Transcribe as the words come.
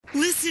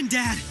Listen,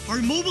 Dad,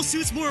 are mobile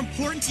suits more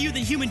important to you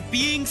than human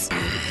beings?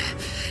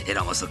 It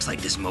almost looks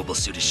like this mobile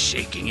suit is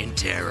shaking in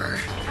terror.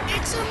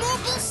 It's a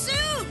mobile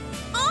suit!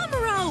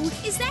 Amuro!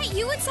 Is that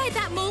you inside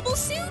that mobile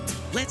suit?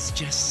 Let's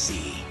just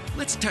see.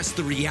 Let's test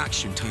the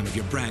reaction time of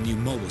your brand new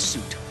mobile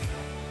suit.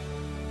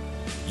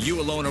 You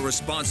alone are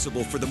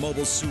responsible for the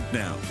mobile suit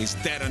now. Is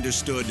that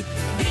understood?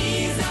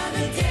 These are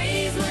the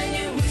days when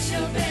you wish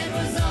your bed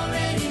was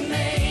already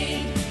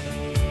made.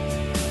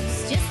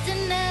 It's just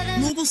another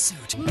Mobile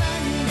suit.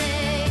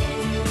 Monday.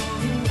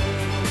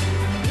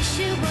 Wish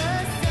it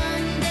was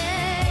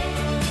Sunday.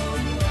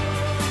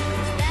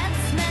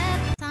 That's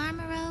my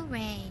Amuro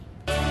Ray.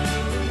 I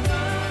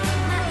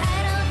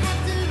don't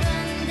have to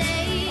run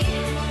day.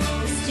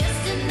 It's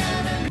just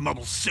another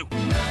Mobile suit.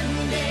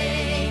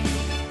 Monday.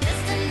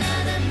 Just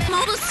another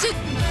Mobile suit!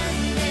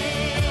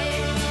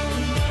 Monday.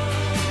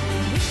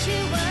 Wish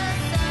it was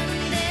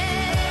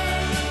Sunday.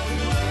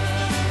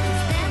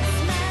 That's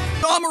my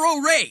Amuro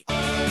Ray!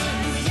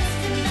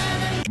 just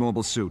another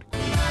Mobile suit.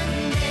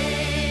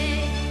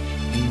 Monday.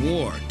 In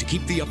war, to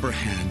keep the upper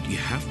hand, you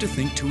have to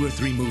think 2 or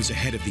 3 moves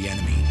ahead of the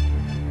enemy.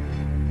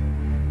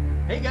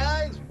 Hey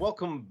guys,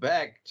 welcome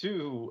back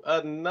to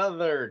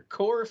another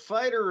Core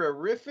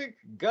Fighter-erific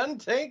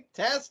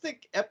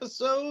gun-tank-tastic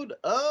episode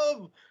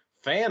of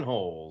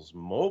Fanholes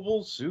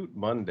Mobile Suit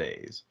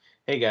Mondays.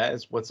 Hey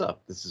guys, what's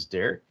up? This is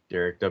Derek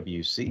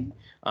WC.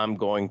 I'm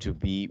going to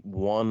be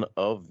one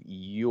of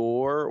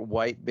your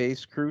white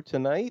base crew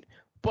tonight,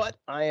 but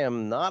I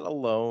am not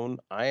alone.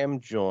 I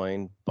am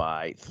joined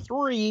by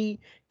 3,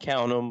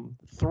 count 'em,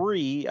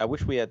 3. I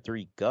wish we had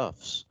 3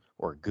 guffs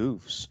or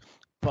goofs,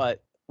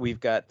 but we've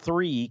got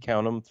 3,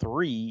 count 'em,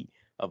 3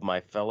 of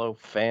my fellow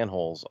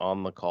fanholes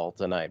on the call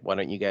tonight. Why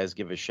don't you guys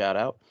give a shout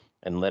out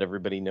and let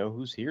everybody know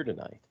who's here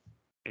tonight?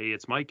 Hey,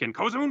 it's Mike and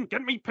Kozun.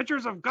 Get me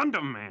pictures of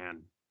Gundam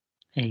Man.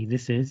 Hey,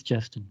 this is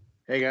Justin.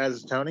 Hey guys,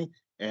 it's Tony,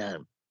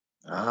 and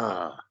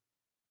I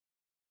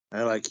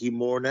like you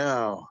more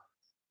now.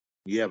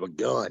 You have a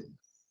gun.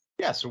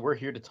 Yeah, so we're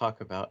here to talk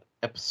about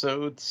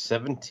episode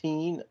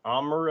 17,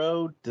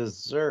 Amuro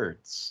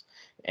Desserts.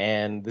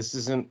 And this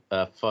isn't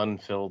a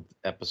fun-filled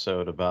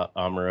episode about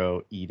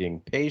Amuro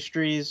eating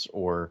pastries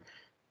or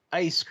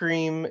ice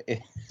cream.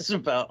 It's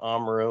about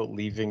Amuro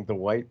leaving the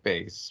white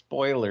base.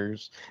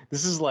 Spoilers.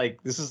 This is like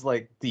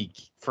the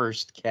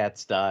first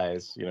Cats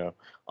dies,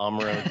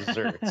 Amuro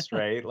Desserts,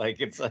 right?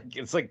 It's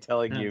like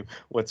telling you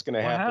what's going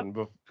to happen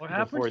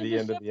before the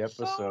end of the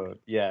episode.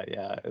 Yeah.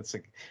 It's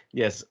like,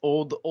 yes,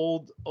 old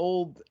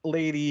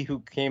lady who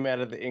came out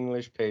of the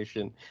English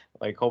patient.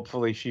 Like,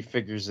 hopefully she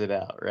figures it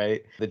out,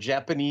 right? The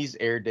Japanese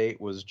air date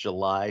was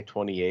July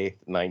 28th,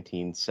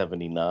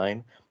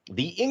 1979.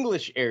 The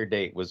English air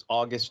date was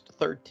August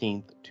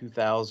 13th,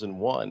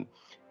 2001.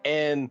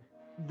 And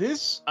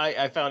this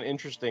I found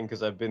interesting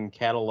because I've been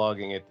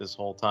cataloging it this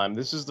whole time.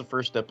 This is the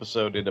first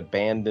episode it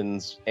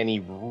abandons any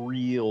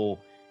real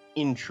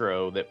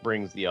intro that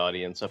brings the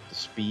audience up to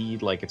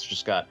speed. Like, it's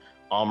just got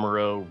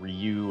Amuro,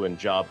 Ryu, and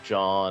Job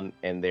John,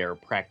 and they're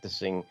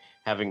practicing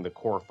having the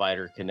core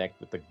fighter connect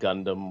with the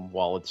Gundam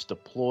while it's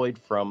deployed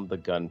from the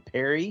gun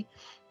Perry.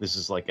 This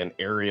is like an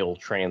aerial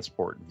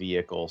transport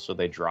vehicle, so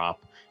they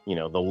drop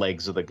the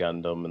legs of the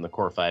Gundam and the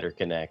core fighter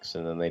connects,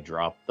 and then they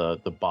drop the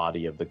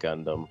body of the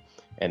Gundam,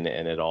 and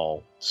it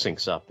all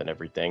syncs up and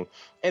everything.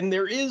 And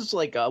there is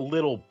like a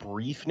little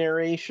brief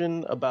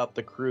narration about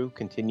the crew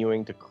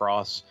continuing to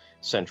cross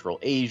Central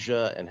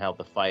Asia and how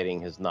the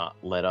fighting has not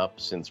let up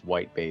since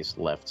White Base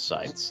left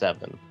Side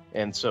 7.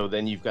 And so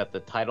then you've got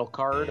the title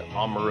card,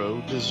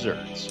 Amuro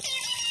Desserts.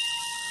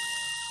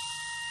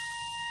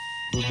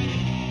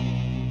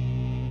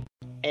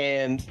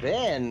 And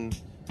then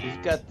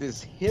we've got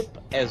this hip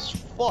as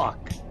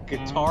fuck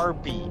guitar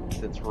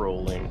beat that's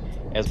rolling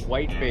as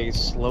White Base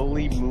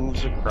slowly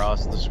moves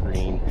across the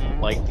screen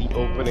like the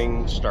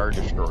opening Star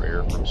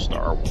Destroyer from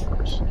Star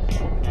Wars.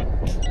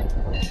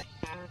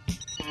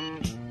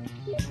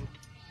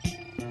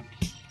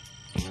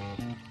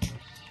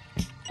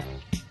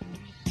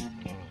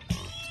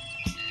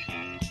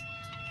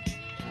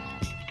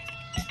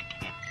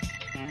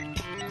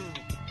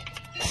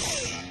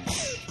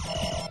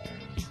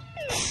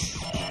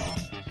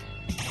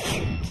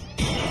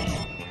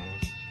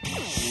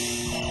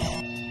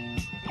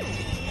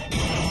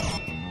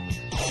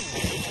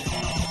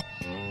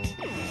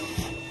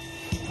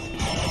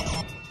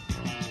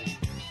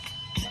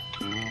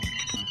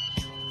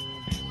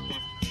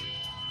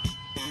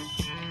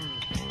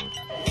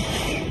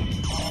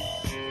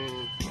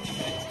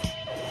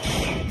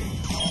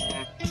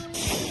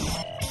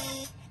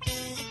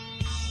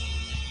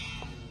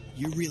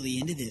 You're really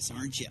into this,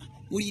 aren't you?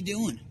 What are you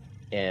doing?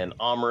 And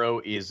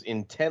Amuro is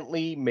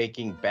intently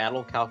making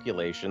battle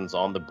calculations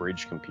on the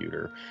bridge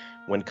computer.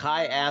 When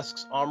Kai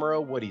asks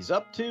Amuro what he's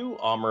up to,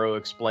 Amuro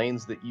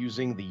explains that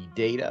using the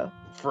data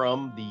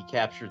from the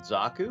captured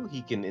Zaku,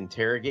 he can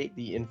interrogate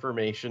the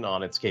information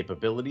on its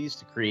capabilities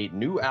to create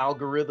new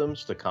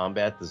algorithms to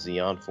combat the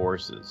Zeon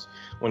forces.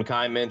 When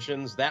Kai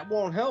mentions that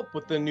won't help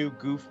with the new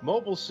goof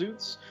mobile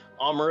suits,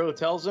 Amuro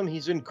tells him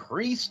he's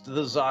increased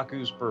the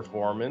Zaku's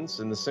performance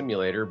in the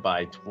simulator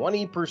by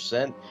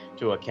 20%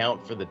 to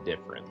account for the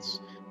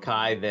difference.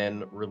 Kai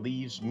then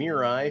relieves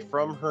Mirai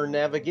from her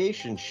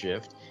navigation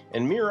shift,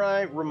 and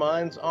Mirai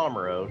reminds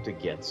Amuro to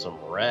get some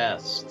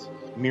rest.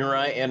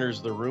 Mirai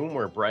enters the room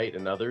where Bright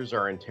and others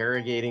are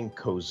interrogating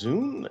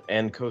Kozun,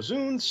 and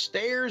Kozun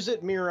stares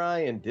at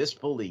Mirai in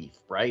disbelief.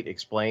 Bright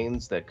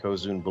explains that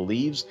Kozun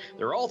believes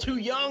they're all too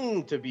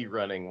young to be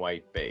running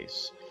White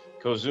Base.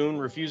 Kozun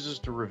refuses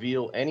to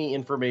reveal any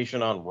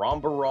information on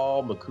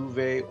Rambaral,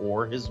 Makuve,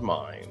 or his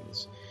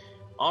mines.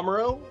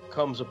 Amuro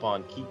comes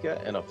upon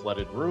Kika in a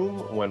flooded room.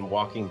 When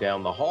walking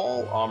down the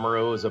hall,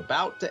 Amuro is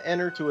about to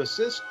enter to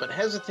assist, but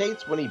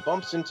hesitates when he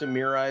bumps into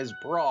Mirai's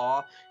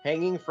bra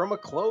hanging from a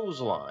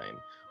clothesline.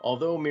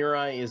 Although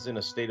Mirai is in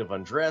a state of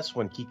undress,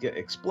 when Kika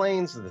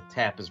explains that the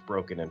tap is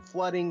broken and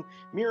flooding,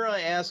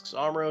 Mirai asks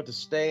Amuro to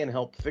stay and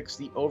help fix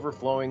the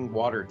overflowing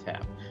water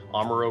tap.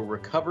 Amuro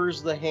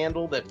recovers the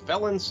handle that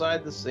fell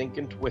inside the sink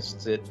and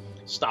twists it,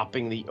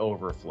 stopping the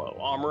overflow.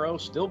 Amuro,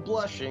 still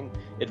blushing,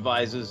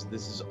 advises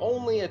this is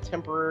only a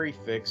temporary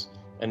fix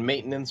and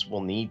maintenance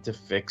will need to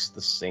fix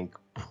the sink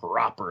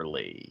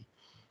properly.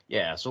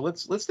 Yeah, so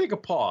let's take a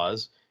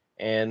pause,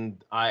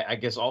 and I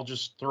guess I'll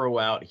just throw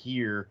out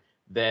here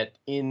that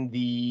in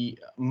the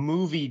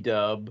movie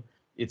dub,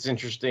 it's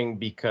interesting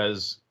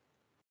because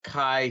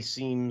Kai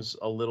seems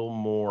a little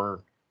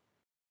more,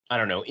 I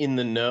don't know, in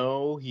the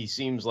know. He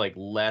seems like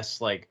less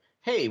like,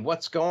 hey,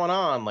 what's going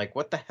on? Like,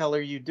 what the hell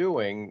are you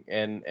doing?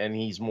 And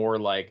he's more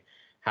like,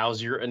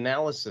 how's your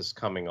analysis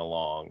coming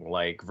along?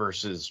 Like,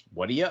 versus,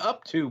 what are you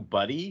up to,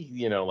 buddy?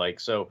 You know, like,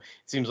 so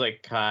it seems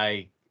like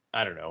Kai,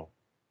 I don't know.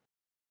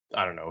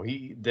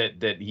 He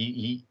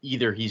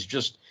either he's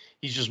just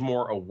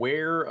more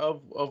aware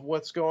of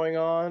what's going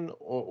on,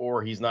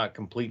 or he's not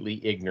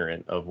completely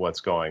ignorant of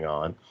what's going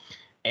on.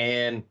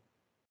 And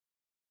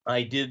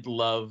I did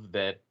love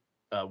that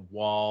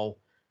while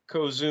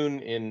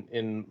Kozun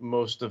in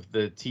most of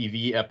the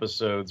TV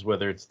episodes,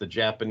 whether it's the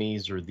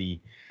Japanese or the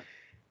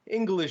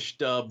English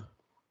dub,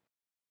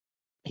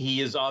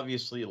 he is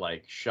obviously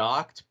like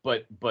shocked,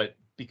 but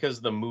because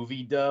the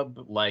movie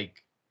dub,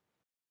 like,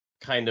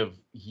 kind of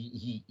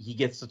he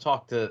gets to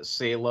talk to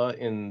Sayla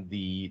in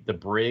the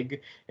brig,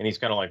 and he's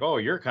kind of like, oh,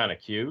 you're kind of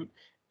cute,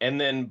 and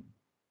then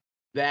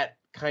that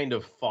kind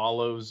of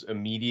follows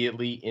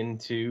immediately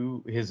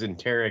into his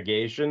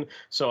interrogation.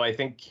 So I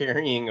think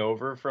carrying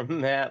over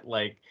from that,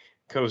 like,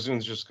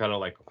 Kozun's just kind of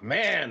like,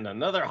 man,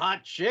 another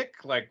hot chick,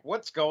 like,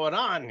 what's going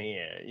on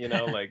here, you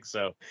know? Like,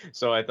 so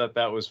I thought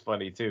that was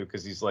funny too,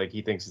 because he's like,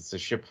 he thinks it's a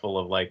ship full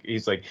of, like,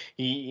 he's like,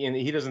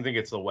 he doesn't think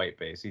it's the White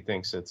Base, he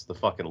thinks it's the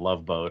fucking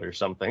Love Boat or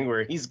something,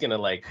 where he's gonna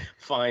like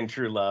find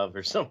true love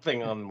or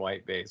something on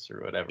White Base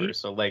or whatever.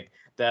 So like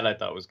that I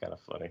thought was kind of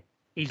funny.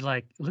 He's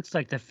like, looks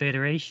like the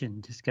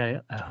Federation just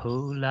got a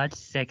whole lot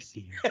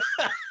sexier.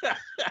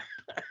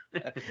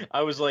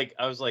 I was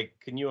like,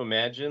 can you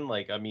imagine?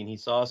 Like, I mean, he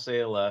saw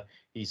Sayla,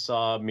 he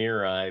saw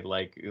Mirai,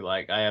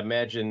 like I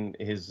imagine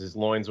his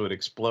loins would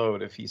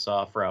explode if he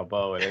saw Frau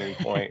Bo at any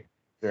point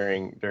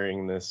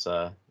during this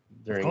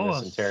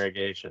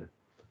interrogation.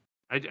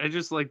 I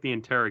just like the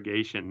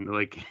interrogation,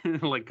 like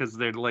because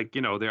they're like,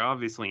 you know, they're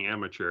obviously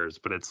amateurs,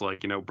 but it's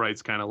like, you know,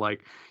 Bright's kind of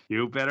like,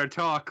 you better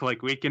talk,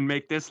 like we can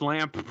make this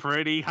lamp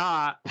pretty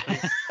hot.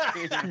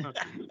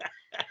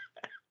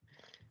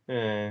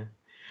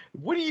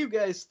 What do you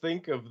guys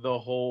think of the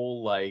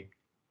whole, like,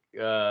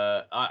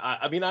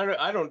 I mean,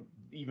 I don't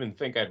even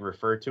think I'd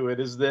refer to it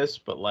as this,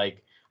 but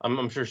like,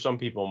 I'm sure some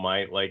people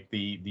might, like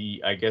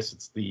the I guess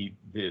it's the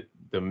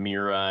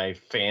Mirai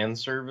fan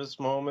service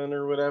moment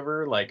or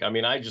whatever. Like, I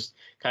mean, I just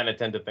kind of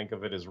tend to think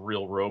of it as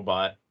real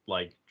robot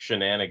like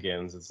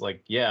shenanigans. It's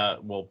like, yeah,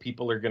 well,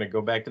 people are gonna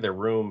go back to their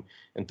room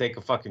and take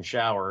a fucking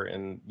shower,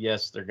 and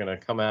yes, they're gonna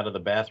come out of the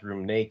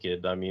bathroom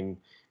naked. I mean,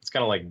 it's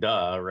kind of like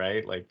duh,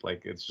 right? Like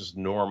it's just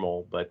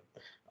normal. But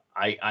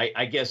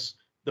I guess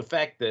the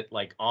fact that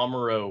like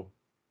Amuro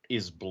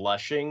is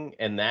blushing,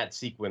 and that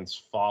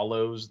sequence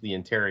follows the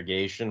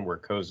interrogation where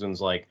Kozun's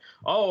like,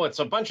 oh, it's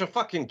a bunch of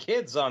fucking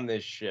kids on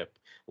this ship.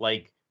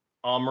 Like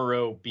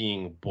Amuro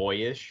being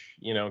boyish,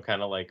 you know,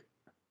 kind of like,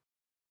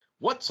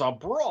 what's a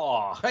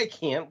bra? I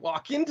can't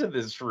walk into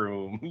this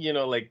room. You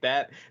know, like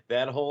that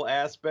whole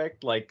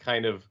aspect, like,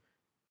 kind of,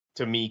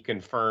 to me,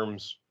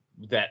 confirms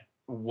that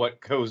what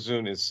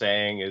Kozun is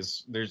saying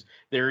is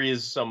there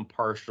is some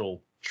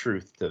partial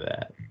truth to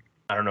that.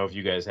 I don't know if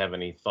you guys have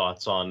any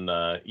thoughts on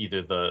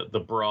either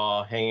the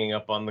bra hanging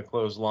up on the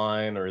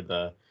clothesline or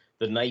the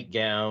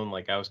nightgown.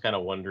 Like, I was kind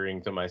of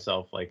wondering to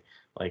myself, like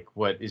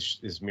what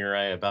is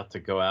Mirai about to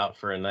go out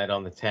for a night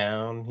on the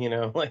town? You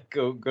know, like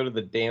go to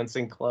the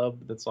dancing club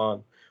that's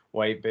on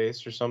White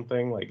Base or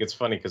something. Like, it's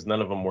funny because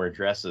none of them wear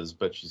dresses,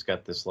 but she's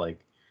got this,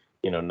 like,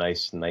 you know,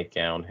 nice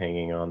nightgown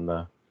hanging on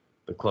the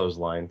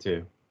clothesline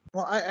too.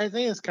 Well, I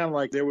think it's kind of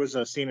like there was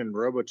a scene in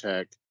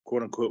Robotech,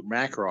 quote unquote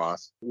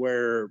Macross,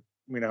 where,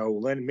 you know,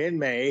 Lin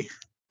Min-Mei,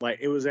 like,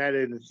 it was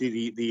added into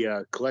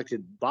the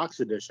collected box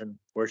edition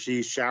where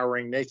she's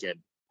showering naked.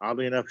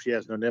 Oddly enough, she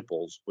has no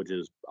nipples, which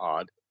is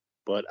odd.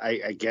 but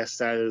I guess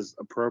that is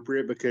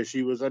appropriate because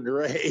she was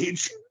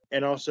underage.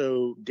 And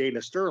also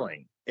Dana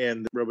Sterling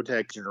in the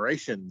Robotech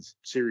Generations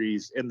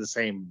series in the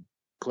same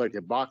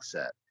collected box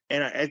set.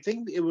 And I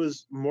think it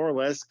was more or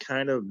less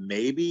kind of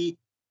maybe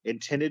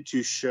intended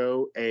to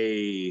show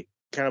a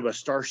kind of a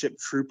Starship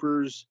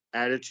Troopers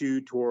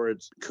attitude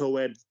towards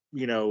co-ed,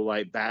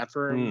 like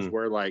bathrooms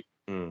where like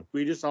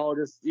we just all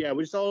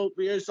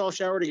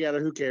shower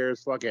together. Who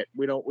cares? Fuck it.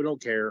 We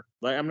don't care.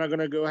 Like, I'm not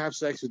gonna go have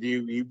sex with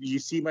you. You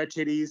see my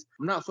titties.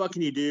 I'm not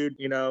fucking you, dude.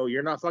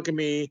 You're not fucking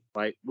me.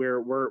 Like,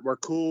 we're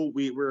cool.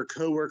 We're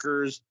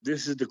coworkers.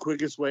 This is the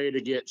quickest way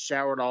to get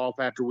showered off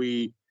after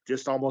we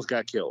just almost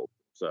got killed.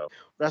 So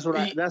that's what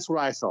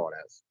I saw it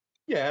as.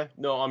 Yeah,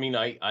 no, I mean,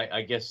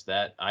 I guess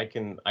that I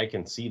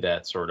can see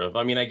that sort of.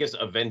 I mean, I guess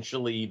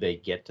eventually they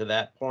get to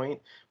that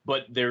point,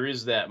 but there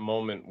is that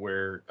moment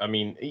where, I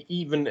mean,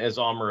 even as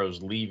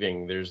Amuro's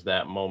leaving, there's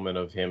that moment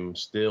of him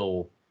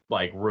still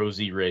like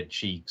rosy red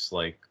cheeks,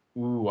 like,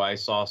 ooh, I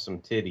saw some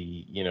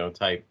titty,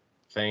 type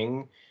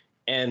thing,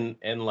 and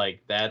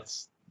like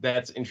that's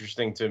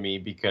interesting to me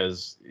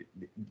because,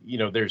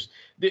 there's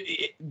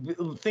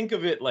think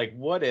of it like,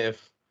 what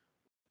if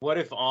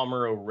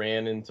Amuro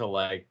ran into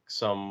like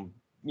some,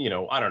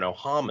 I don't know,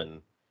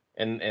 Haman,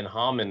 and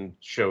Haman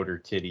showed her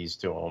titties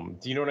to him.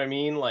 Do you know what I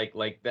mean? Like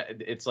that.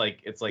 It's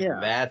like Yeah.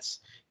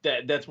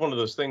 that's one of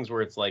those things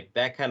where it's like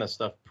that kind of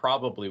stuff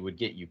probably would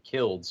get you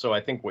killed. So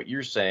I think what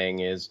you're saying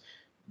is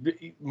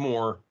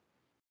more,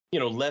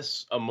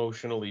 less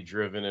emotionally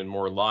driven and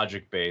more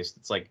logic based.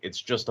 It's like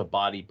it's just a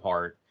body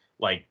part.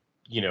 Like,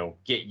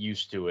 get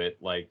used to it.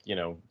 Like,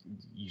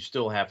 you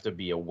still have to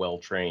be a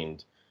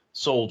well-trained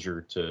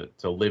soldier to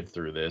live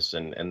through this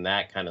and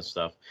that kind of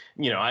stuff.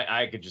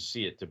 I could just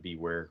see it to be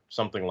where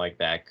something like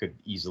that could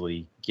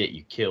easily get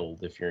you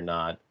killed if you're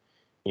not,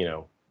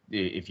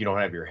 if you don't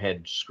have your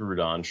head screwed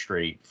on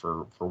straight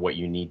for what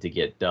you need to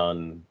get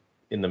done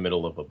in the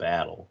middle of a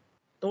battle.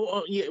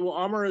 Well, yeah. Well,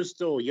 Amuro is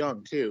still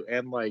young too,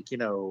 and like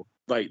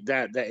like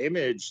that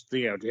image,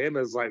 to him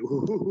is like,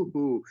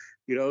 ooh,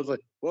 it's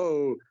like,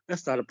 whoa,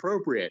 that's not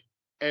appropriate,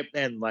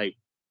 and like,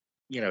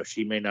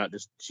 she may not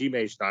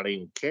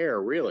even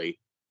care really.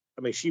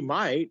 I mean, she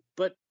might,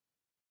 but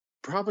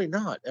probably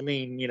not. I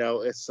mean,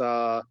 it's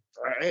I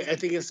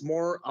think it's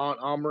more on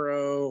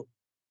Amuro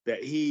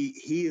that he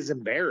is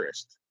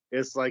embarrassed.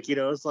 It's like,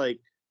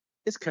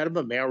 it's kind of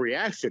a male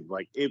reaction.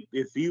 Like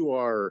if you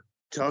are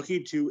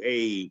talking to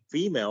a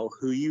female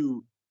who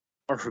you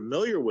are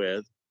familiar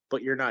with,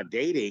 but you're not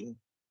dating,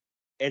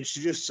 and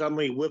she just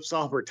suddenly whips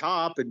off her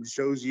top and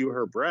shows you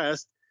her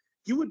breast,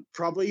 you would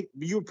probably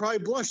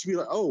blush and be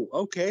like, "Oh,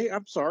 okay,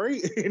 I'm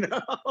sorry."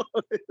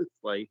 It's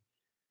like,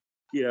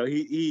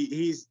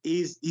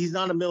 he's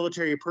not a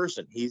military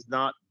person. He's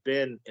not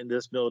been in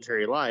this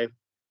military life.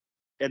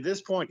 At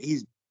this point,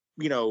 he's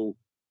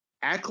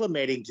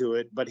acclimating to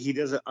it, but he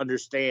doesn't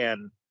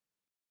understand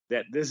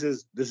that this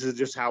is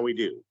just how we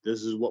do.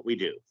 This is what we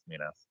do.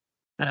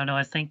 I don't know.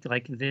 I think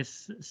like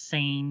this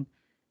scene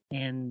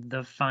and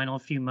the final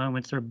few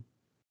moments are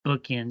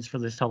bookends for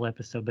this whole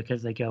episode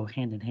because they go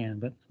hand in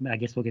hand. But I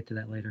guess we'll get to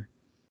that later.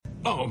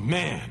 Oh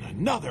man,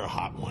 another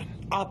hot one.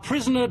 Our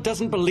prisoner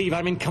doesn't believe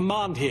I'm in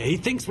command here. He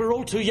thinks we're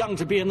all too young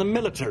to be in the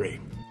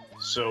military.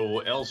 So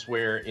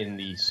elsewhere in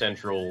the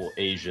Central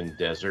Asian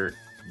desert,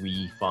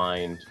 we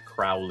find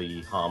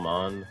Crowley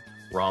Haman,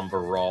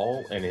 Ramba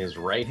Ral, and his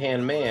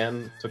right-hand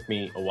man, took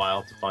me a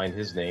while to find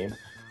his name,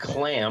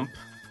 Clamp,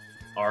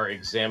 are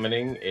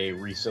examining a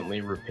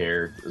recently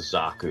repaired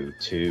Zaku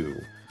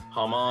 2.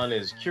 Haman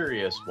is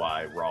curious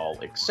why Ral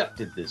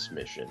accepted this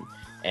mission,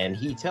 and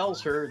he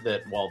tells her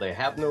that while they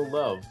have no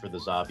love for the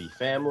Zabi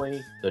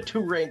family, the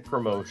 2-rank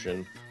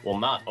promotion will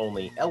not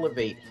only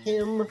elevate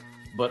him,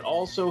 but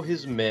also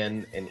his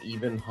men and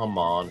even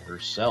Haman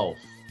herself.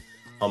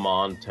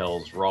 Haman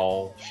tells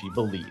Ral she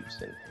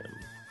believes in him.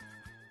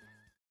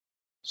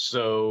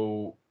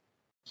 So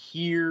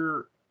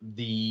here,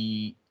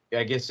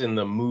 I guess in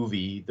the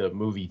movie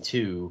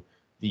 2,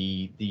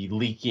 the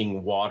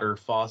leaking water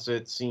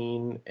faucet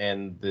scene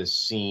and this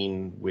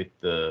scene with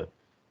the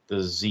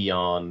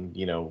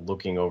Zeon,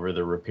 looking over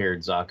the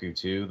repaired Zaku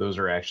 2, those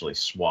are actually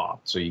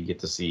swapped. So you get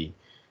to see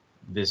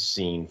this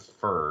scene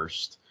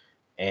first.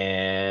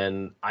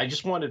 And I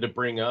just wanted to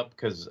bring up,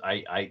 because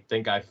I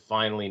think I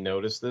finally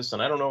noticed this,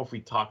 and I don't know if we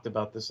talked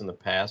about this in the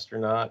past or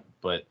not,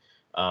 but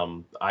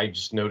I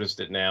just noticed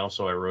it now,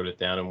 so I wrote it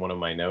down in one of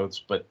my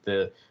notes. But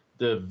the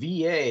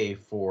VA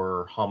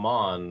for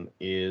Haman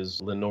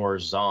is Lenore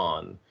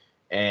Zahn,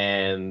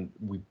 and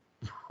we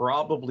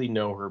probably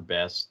know her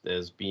best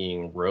as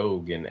being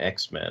Rogue in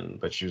X-Men,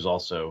 but she was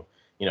also,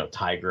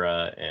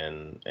 Tigra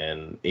and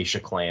Aisha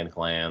Clan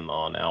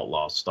on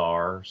Outlaw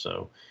Star.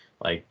 So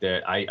like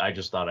that, I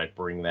just thought I'd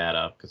bring that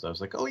up because I was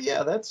like, oh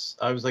yeah,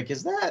 I was like,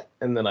 is that?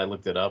 And then I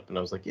looked it up and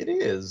I was like, it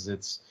is.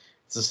 It's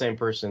the same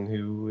person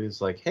who is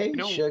like, hey,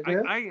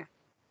 sugar.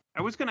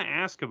 I was going to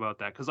ask about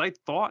that because I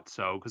thought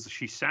so, because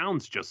she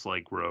sounds just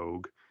like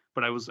Rogue.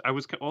 But I was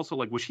also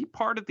like, was she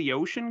part of the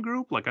Ocean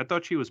Group? Like, I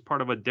thought she was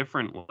part of a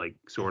different, like,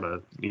 sort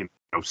of,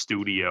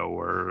 studio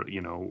or,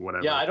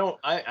 whatever. Yeah,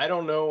 I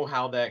don't know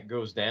how that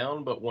goes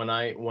down, but when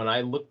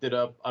I looked it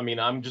up, I mean,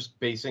 I'm just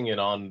basing it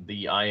on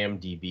the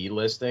IMDb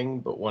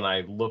listing, but when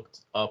I looked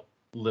up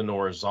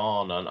Lenore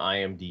Zahn on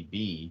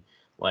IMDb,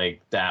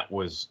 like that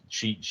was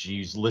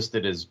she's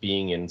listed as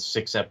being in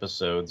 6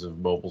 episodes of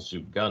Mobile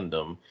Suit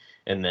Gundam,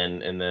 and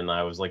then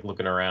I was like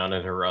looking around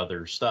at her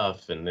other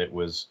stuff, and it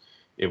was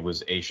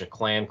Aisha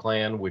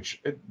Clan,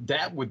 which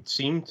that would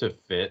seem to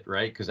fit,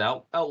 right? Because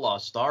Outlaw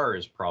Star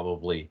is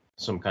probably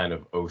some kind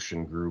of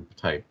Ocean Group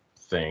type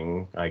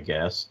thing, I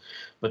guess.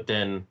 But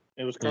then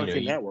it was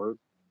Cartoon Network.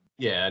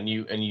 Yeah, and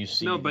you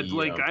see no, but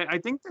I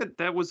think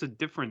that was a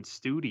different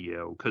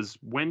studio because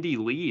Wendy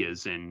Lee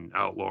is in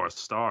Outlaw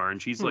Star, and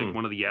she's like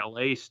one of the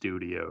LA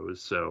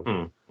studios.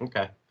 So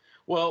okay.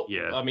 Well,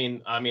 yeah.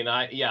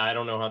 I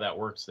don't know how that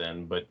works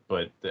then, but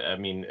I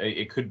mean,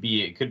 it could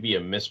be a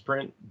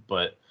misprint,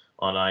 but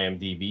on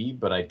IMDb,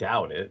 but I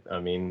doubt it.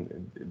 I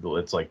mean,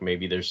 it's like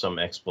maybe there's some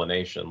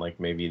explanation, like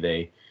maybe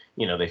they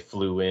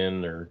flew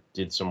in or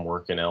did some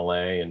work in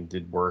LA and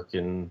did work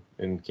in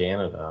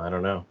Canada. I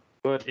don't know.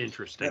 But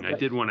interesting. I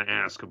did want to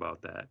ask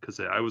about that because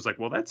I was like,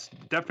 well, that's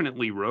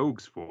definitely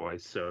Rogue's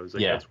voice. So I was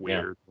like, that's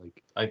weird. Yeah.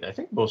 Like I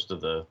think most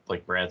of the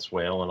like Brad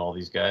Swale and all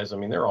these guys, I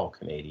mean, they're all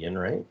Canadian,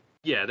 right?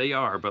 Yeah, they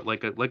are. But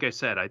like I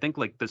said, I think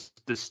like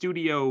the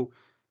studio,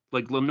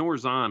 like Lenore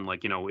Zahn,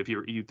 like, if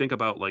you think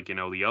about like,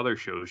 the other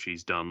shows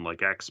she's done,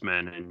 like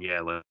X-Men and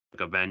like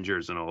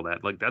Avengers and all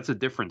that, like that's a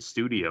different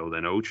studio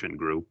than Ocean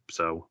Group.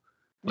 So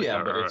like,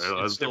 yeah, but it's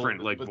a different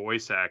still, like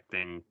voice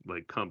acting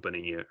like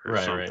company or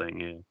right, something.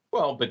 Right. Yeah.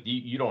 Well, but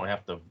you don't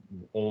have to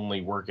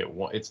only work at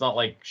one. It's not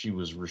like she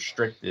was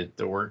restricted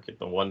to work at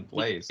the one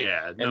place.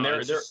 Yeah, and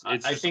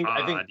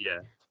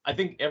I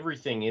think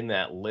everything in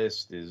that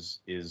list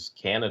is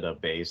Canada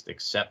based,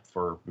 except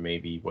for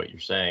maybe what you're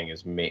saying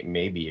is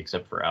maybe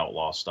except for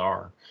Outlaw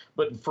Star.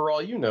 But for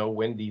all you know,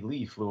 Wendy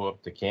Lee flew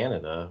up to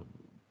Canada,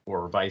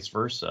 or vice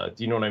versa.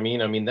 Do you know what I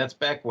mean? I mean, that's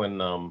back when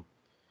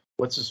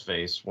what's his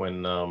face,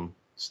 when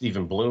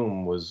Stephen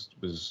Bloom was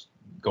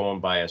going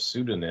by a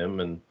pseudonym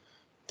and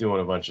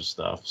doing a bunch of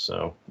stuff.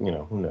 So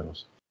who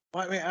knows?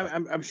 Well, I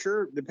mean, I'm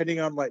sure depending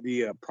on like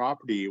the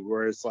property,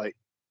 where it's like,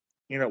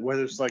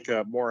 whether it's like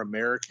a more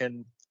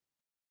American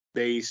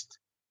based,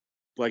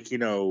 like,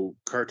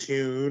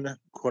 cartoon,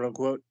 quote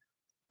unquote,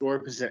 or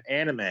if it's an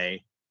anime,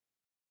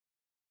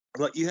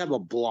 like you have a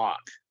block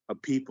of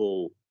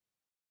people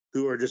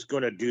who are just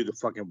going to do the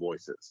fucking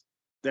voices.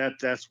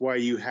 That's why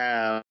you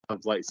have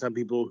like some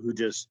people who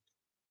just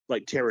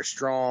like Tara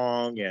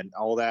Strong and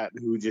all that,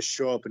 who just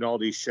show up in all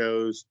these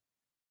shows,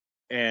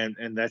 and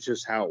that's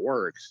just how it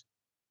works.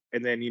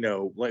 And then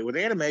like with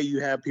anime,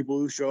 you have people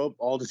who show up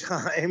all the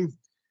time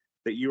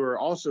that you are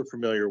also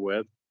familiar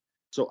with.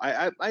 So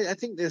I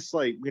think this,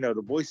 like,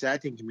 the voice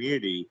acting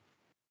community,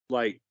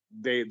 like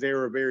they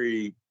were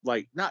very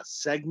like not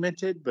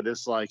segmented, but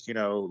it's like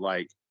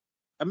like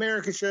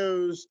America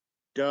shows,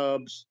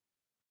 dubs,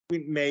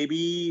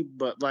 maybe,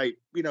 but like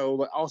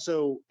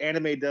also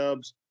anime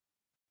dubs.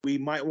 We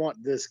might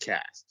want this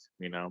cast,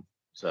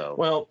 So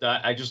well,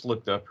 I just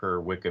looked up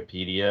her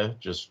Wikipedia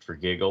just for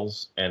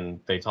giggles, and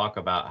they talk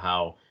about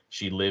how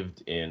she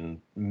lived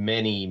in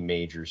many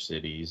major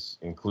cities,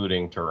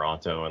 including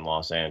Toronto and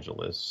Los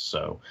Angeles.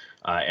 So,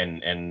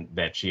 and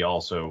that she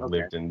also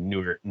lived in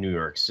New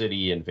York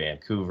City and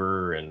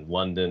Vancouver and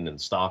London and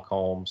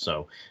Stockholm.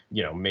 So,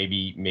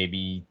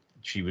 maybe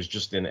she was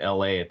just in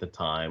LA at the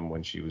time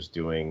when she was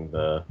doing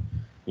the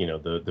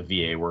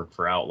VA work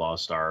for Outlaw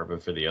Star,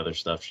 but for the other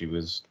stuff, she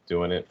was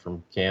doing it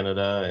from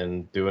Canada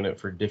and doing it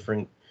for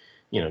different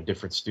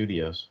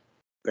studios.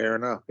 Fair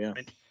enough. Yeah.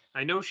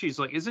 I know she's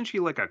like, isn't she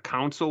like a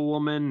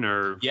councilwoman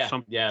or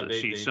something? Yeah,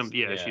 she's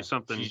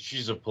something.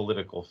 She's a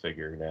political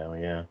figure now.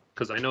 Yeah.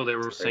 Because I know they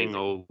were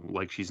saying,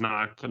 like she's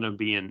not gonna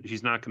be in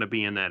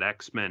that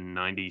X-Men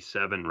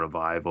 '97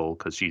 revival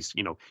because she's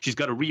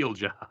got a real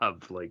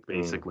job, like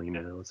basically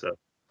now. So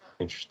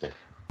interesting.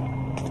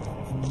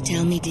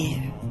 Tell me,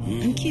 dear,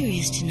 I'm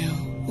curious to know,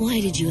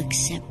 why did you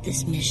accept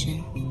this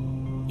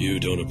mission? You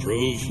don't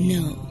approve?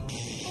 No.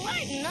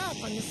 Lighten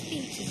up on the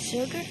speeches,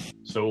 sugar.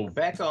 So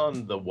back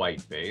on the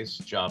white base,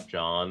 Chop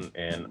John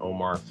and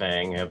Omar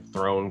Fang have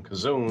thrown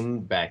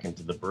Kazoon back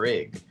into the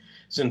brig.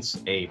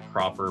 Since a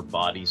proper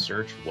body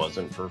search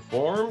wasn't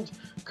performed,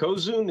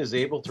 Kazoon is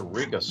able to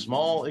rig a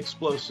small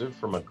explosive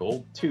from a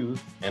gold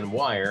tooth and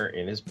wire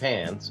in his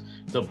pants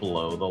to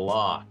blow the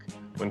lock.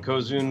 When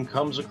Kazoon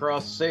comes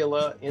across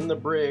Sayla in the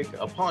brig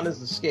upon his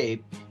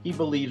escape, he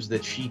believes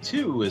that she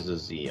too is a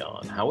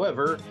Zeon.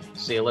 However,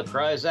 Sayla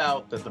cries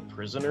out that the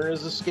prisoner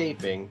is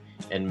escaping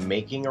and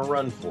making a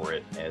run for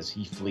it as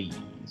he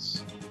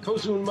flees.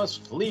 Kazoon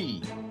must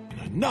flee.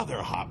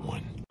 Another hot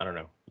one. I don't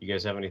know. You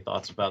guys have any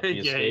thoughts about the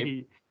escape?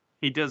 Yeah,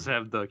 he does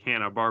have the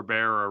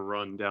Hanna-Barbera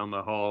run down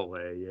the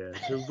hallway. Yeah.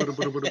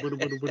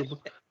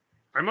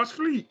 I must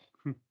flee.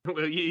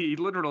 Well, he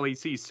literally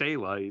sees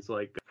Sayla. He's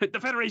like, "The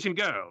Federation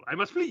girl, I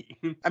must flee."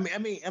 I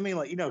mean,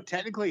 like,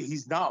 technically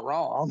he's not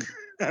wrong.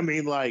 I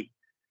mean, like,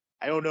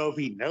 I don't know if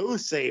he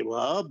knows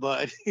Sayla,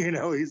 but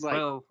he's like,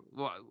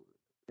 well,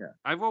 yeah.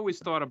 I've always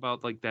thought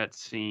about like that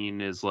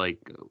scene is like,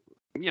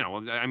 I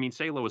mean,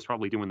 Sayla was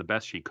probably doing the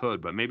best she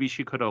could, but maybe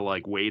she could have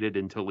like waited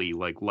until he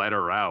like let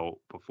her out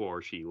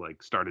before she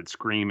like started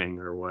screaming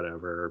or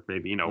whatever. Or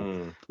maybe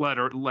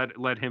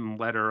let him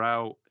let her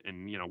out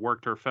and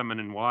worked her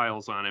feminine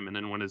wiles on him, and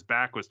then when his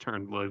back was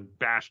turned, like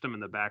bashed him in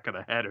the back of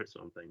the head or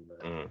something.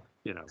 But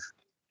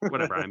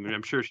whatever. I mean,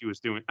 I'm sure she was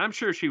doing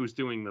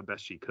the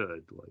best she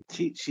could.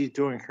 Like she's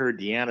doing her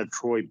Deanna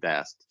Troy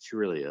best. She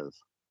really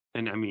is.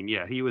 And I mean,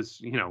 yeah, he was,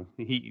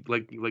 he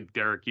like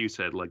Derek, you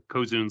said, like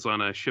Kozun's on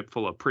a ship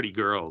full of pretty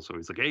girls, so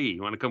he's like, "Hey,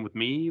 you want to come with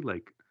me?"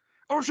 Like,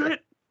 "Oh shit!"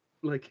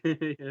 Like, yeah.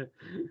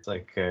 It's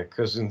like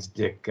Kozun's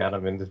dick got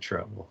him into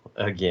trouble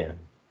again.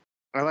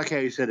 I like how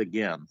you said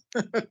again.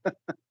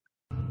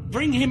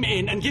 Bring him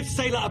in and give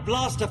Sayla a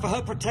blaster for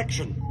her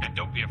protection. And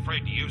don't be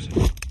afraid to use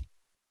it.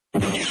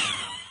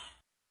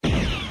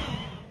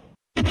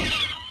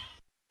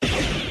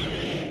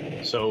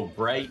 So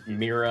Bright,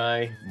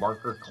 Mirai,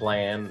 Marker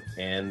Clan,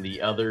 and the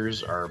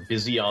others are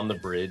busy on the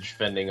bridge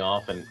fending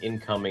off an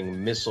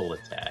incoming missile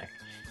attack.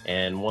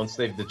 And once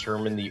they've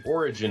determined the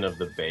origin of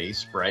the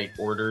base, Bright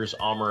orders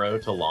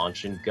Amuro to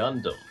launch in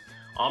Gundam.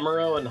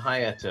 Amuro and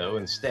Hayato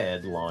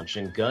instead launch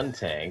in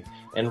Guntank,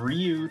 and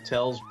Ryu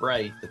tells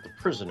Bright that the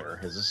prisoner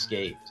has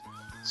escaped.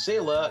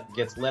 Sayla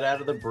gets let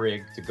out of the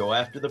brig to go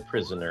after the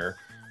prisoner,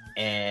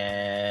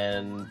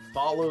 and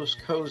follows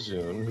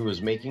Kozun, who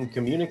is making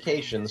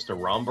communications to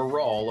Ramba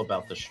Ral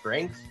about the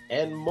strength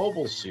and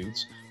mobile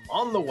suits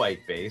on the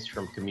White Base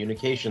from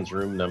communications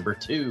room number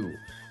 2.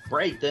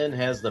 Bright then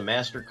has the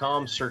Master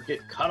Comm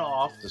circuit cut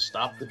off to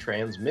stop the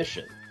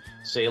transmission.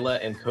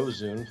 Sayla and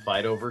Kozun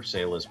fight over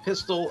Sayla's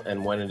pistol,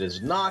 and when it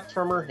is knocked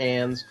from her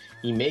hands,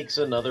 he makes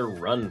another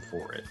run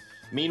for it.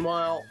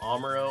 Meanwhile,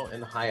 Amuro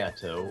and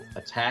Hayato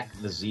attack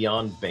the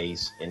Zeon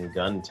base in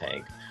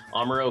Guntank.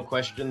 Amuro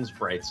questions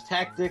Bright's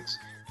tactics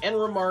and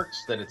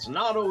remarks that it's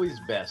not always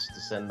best to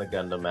send the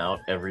Gundam out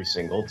every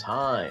single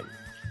time.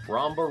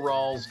 Ramba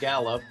Ral's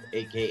Gallop,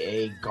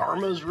 aka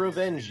Garma's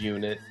Revenge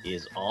Unit,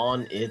 is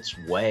on its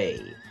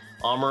way.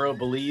 Amuro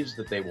believes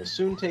that they will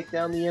soon take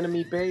down the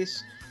enemy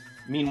base.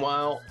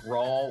 Meanwhile,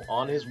 Ral,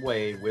 on his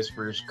way,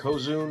 whispers,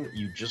 "Kozun,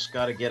 you just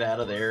gotta get out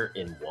of there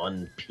in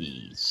one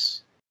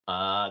piece."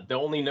 The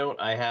only note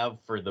I have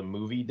for the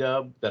movie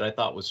dub that I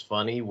thought was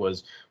funny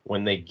was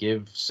when they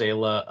give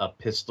Sayla a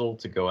pistol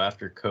to go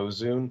after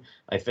Kozun.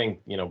 I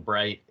think,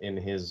 Bright in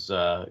his,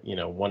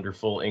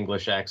 wonderful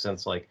English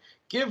accent's like,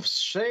 "Give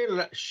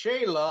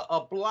Shayla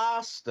a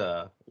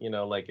blaster,"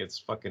 like it's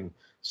fucking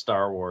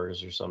Star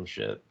Wars or some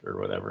shit or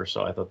whatever.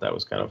 So I thought that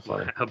was kind of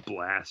funny. A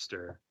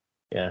blaster.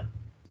 Yeah.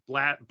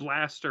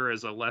 Blaster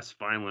is a less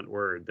violent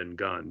word than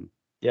gun.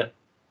 Yep.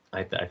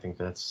 I think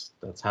that's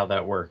how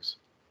that works.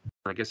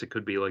 I guess it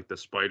could be like the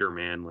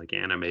Spider-Man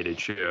animated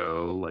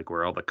show,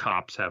 where all the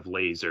cops have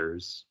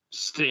lasers,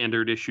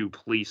 standard issue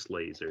police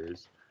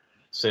lasers.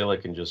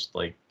 Sayla can just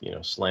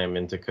slam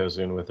into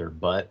Kozun with her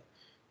butt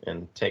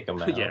and take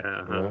him out.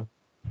 Yeah.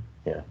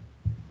 Yeah.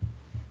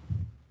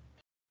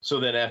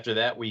 So then after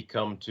that, we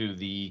come to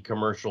the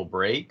commercial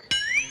break.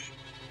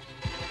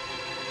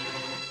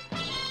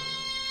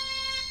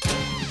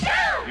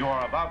 You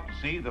are about to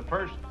see the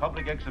first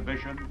public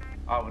exhibition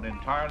of an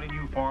entirely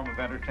new form of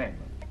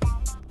entertainment.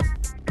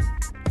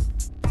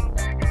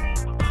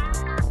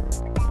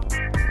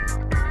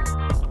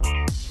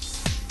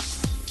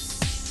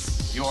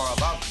 You are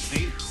about to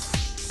see.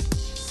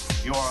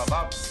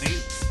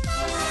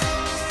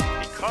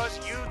 Because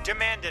you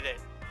demanded it.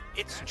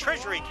 It's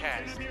Treasury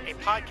Cast, a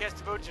podcast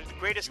devoted to the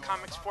greatest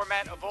comics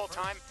format of all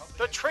time,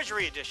 the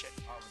Treasury Edition.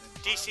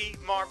 DC,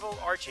 Marvel,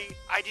 Archie,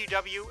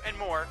 IDW, and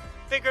more,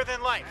 bigger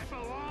than life.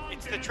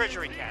 It's the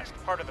Treasury Cast,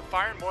 part of the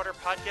Fire and Water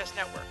Podcast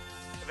Network.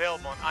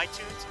 Available on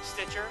iTunes,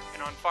 Stitcher,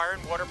 and on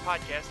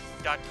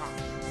fireandwaterpodcast.com.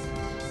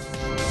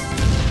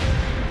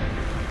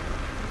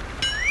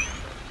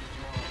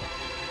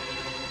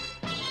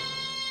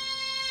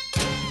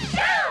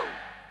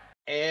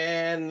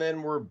 And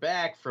then we're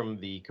back from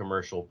the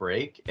commercial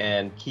break,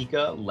 and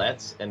Kika,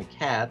 Let's, and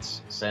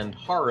Katz send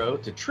Haro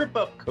to trip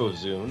up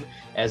Kozun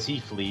as he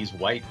flees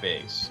White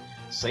Base.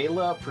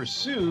 Sayla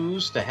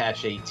pursues to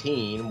Hatch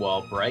 18,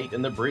 while Bright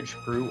and the bridge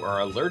crew are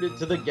alerted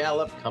to the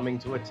Gallop coming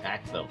to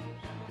attack them.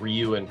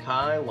 Ryu and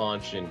Kai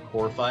launch in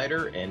Core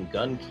Fighter and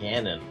Gun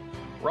Cannon.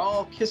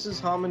 Ral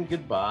kisses Haman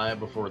goodbye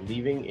before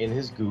leaving in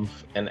his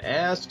goof and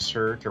asks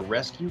her to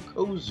rescue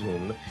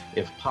Kozun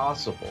if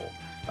possible.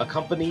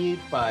 Accompanied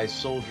by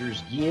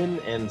soldiers Gien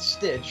and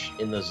Stitch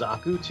in the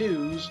Zaku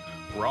 2s,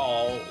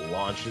 Ral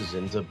launches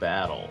into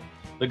battle.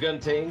 The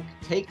Guntank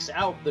takes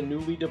out the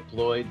newly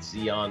deployed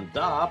Zeon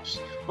Dops,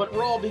 but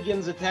Ral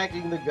begins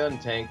attacking the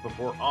Guntank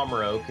before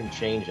Amuro can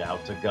change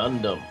out to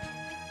Gundam.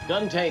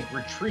 Guntank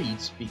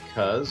retreats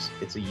because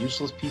it's a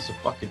useless piece of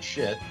fucking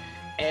shit,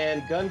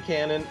 and Gun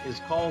Cannon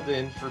is called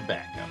in for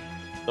backup.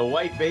 The The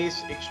white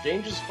base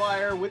exchanges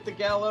fire with the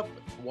Gallop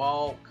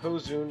while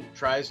Kozun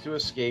tries to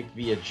escape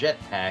via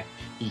jetpack.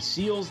 He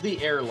seals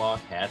the airlock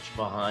hatch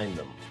behind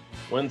them.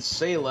 When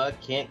Sayla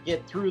can't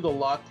get through the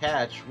locked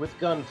hatch with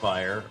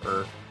gunfire,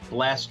 or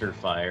blaster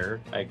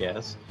fire, I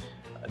guess,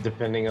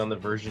 depending on the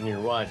version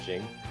you're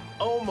watching,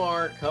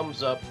 Omar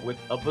comes up with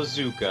a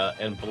bazooka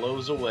and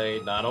blows away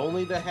not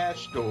only the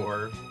hatch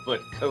door, but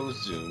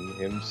Kozun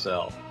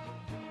himself.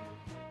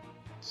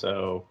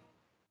 So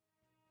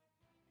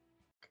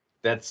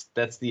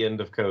that's the end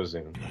of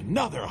Kozun.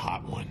 Another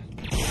hot one.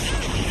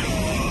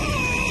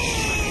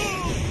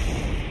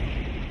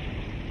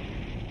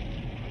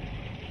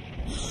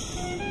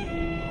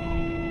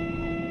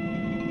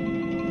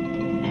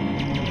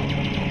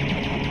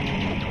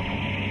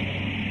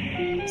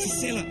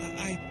 Cecilia,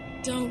 I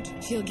don't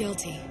feel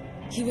guilty.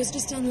 He was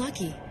just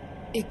unlucky.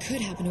 It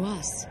could happen to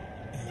us.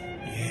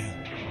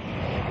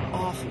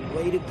 Awful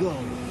way to go.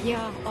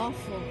 Yeah,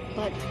 awful.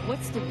 But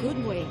what's the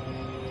good way?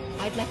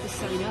 I'd like to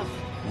sign up.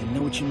 I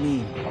know what you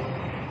mean.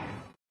 I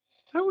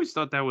always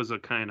thought that was a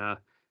kind of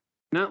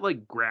not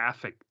like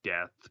graphic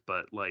death,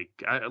 but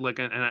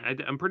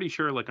I'm pretty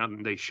sure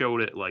they showed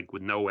it like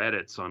with no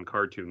edits on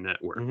Cartoon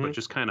Network, but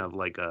just kind of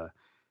like a,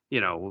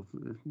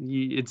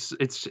 it's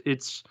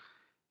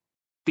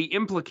the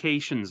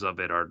implications of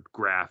it are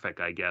graphic,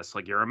 I guess.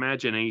 Like your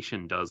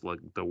imagination does like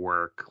the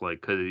work,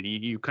 like cause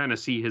you kind of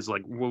see his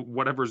like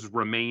whatever's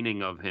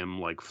remaining of him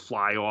like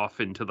fly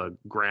off into the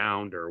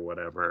ground or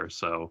whatever.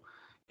 So,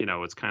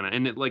 it's kind of,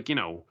 and it like,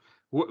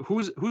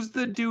 who's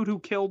the dude who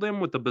killed him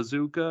with the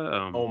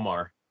bazooka?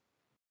 Omar.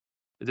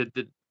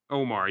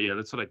 Omar, yeah,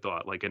 that's what I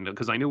thought. Like, and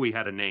because I knew he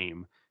had a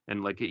name.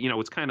 And like,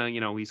 it's kind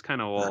of, he's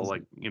kind of all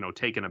like,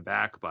 taken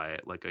aback by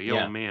it. Like,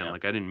 man,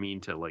 like I didn't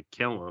mean to like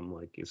kill him.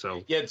 Like,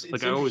 so yeah, it's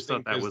like I always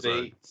thought that was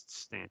a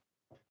stand.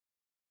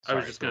 I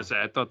was just gonna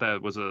say, I thought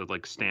that was a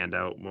like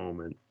standout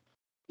moment.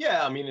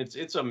 Yeah, I mean,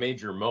 it's a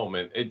major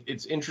moment.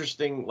 It's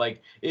interesting.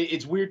 Like,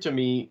 it's weird to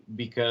me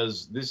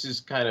because this is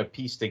kind of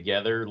pieced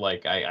together.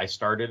 Like, I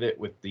started it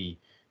with the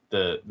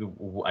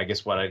I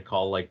guess what I'd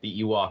call like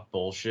the Ewok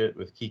bullshit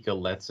with Kika,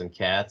 Let's, and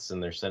Katz,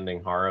 and they're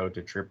sending Haro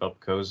to trip up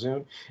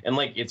Kozun. And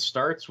like it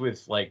starts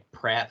with like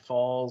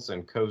pratfalls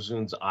and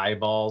Kozun's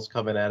eyeballs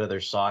coming out of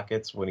their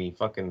sockets when he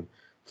fucking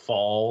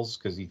falls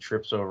because he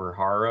trips over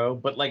Haro.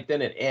 But like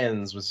then it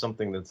ends with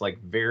something that's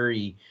like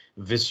very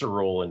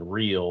visceral and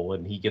real,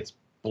 and he gets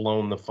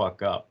blown the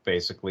fuck up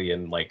basically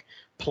and like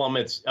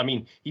plummets. I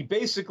mean, he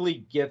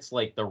basically gets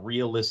like the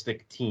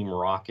realistic Team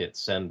Rocket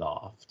send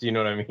off. Do you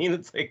know what I mean?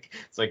 It's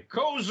like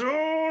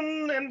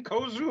Kozun and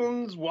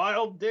Kozun's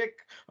wild dick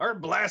are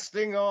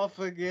blasting off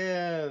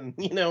again,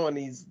 and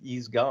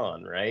he's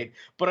gone, right?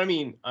 But I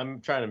mean, I'm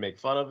trying to make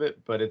fun of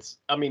it, but it's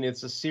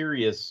a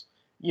serious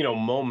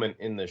moment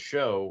in the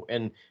show,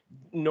 and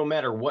no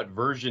matter what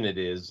version it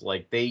is,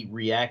 like they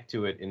react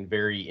to it in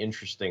very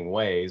interesting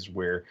ways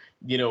where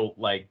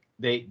like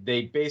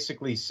they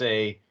basically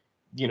say,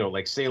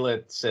 like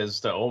Sayla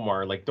says to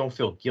Omar, like, don't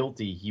feel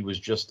guilty. He was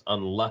just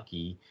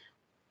unlucky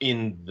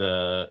in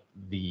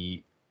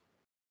the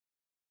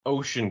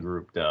Ocean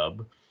Group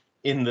dub.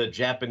 In the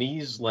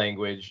Japanese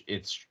language,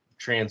 it's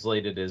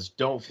translated as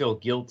don't feel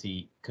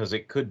guilty because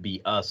it could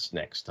be us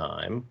next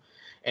time.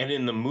 And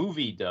in the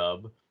movie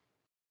dub,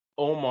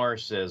 Omar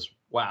says,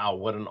 wow,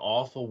 what an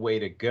awful way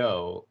to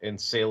go. And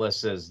Sayla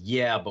says,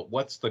 yeah, but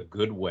what's the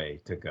good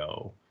way to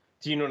go?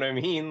 Do you know what I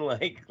mean?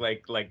 Like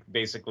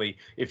basically,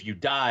 if you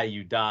die,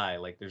 you die.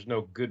 Like there's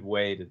no good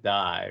way to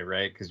die,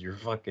 right? Because you're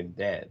fucking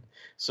dead.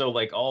 So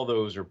like all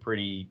those are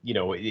pretty,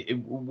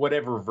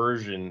 whatever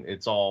version,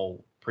 it's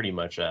all pretty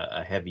much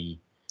a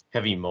heavy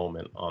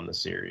moment on the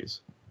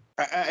series.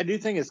 I do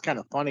think it's kind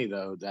of funny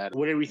though that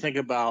whatever we think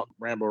about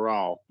Rambo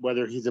Raw,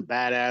 whether he's a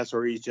badass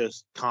or he's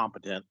just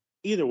competent,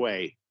 either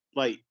way,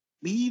 like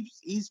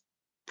he's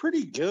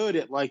pretty good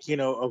at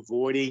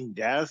avoiding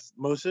death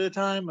most of the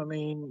time. I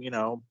mean,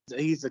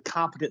 he's a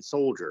competent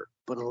soldier,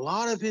 but a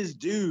lot of his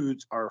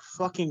dudes are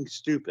fucking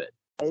stupid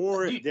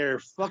or they're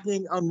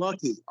fucking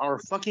unlucky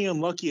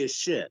as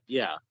shit.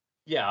 Yeah.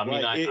 Yeah, I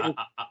mean,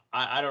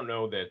 I don't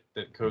know that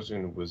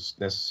Kozun was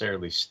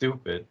necessarily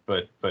stupid,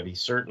 but he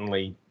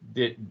certainly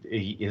did.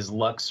 His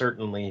luck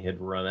certainly had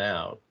run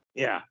out.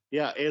 Yeah.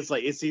 It's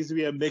like it seems to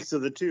be a mix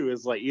of the two.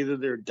 It's like either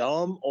they're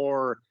dumb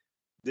or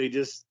they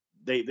just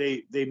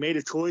they made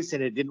a choice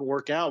and it didn't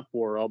work out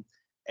for them.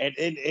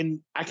 And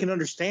I can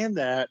understand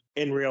that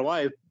in real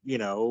life,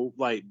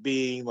 like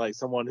being like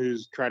someone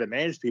who's trying to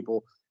manage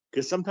people,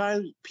 because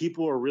sometimes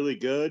people are really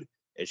good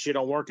and shit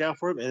don't work out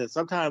for them, and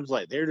sometimes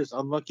like they're just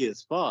unlucky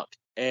as fuck.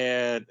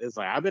 And it's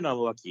like I've been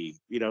unlucky,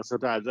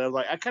 sometimes. And I'm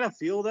like I kind of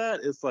feel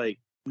that it's like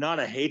not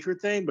a hatred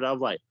thing, but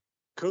I'm like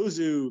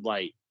Kozu,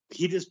 like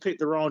he just picked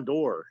the wrong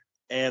door,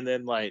 and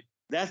then like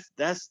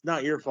that's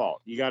not your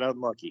fault. You got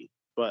unlucky.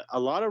 But a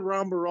lot of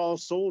Rambaral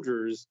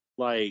soldiers,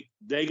 like,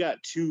 they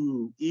got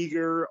too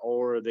eager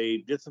or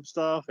they did some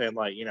stuff. And,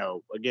 like,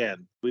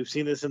 again, we've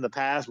seen this in the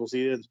past. We'll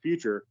see it in the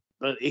future.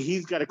 But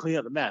he's got to clean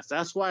up the mess.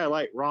 That's why I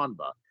like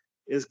Ranba,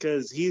 is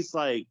because he's,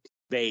 like,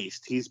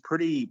 based. He's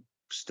pretty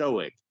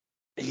stoic.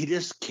 he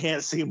just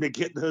can't seem to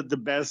get the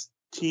best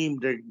team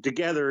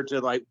together to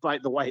like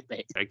fight the white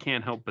base. I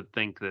can't help but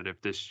think that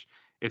if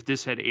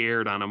this had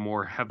aired on a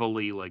more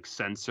heavily like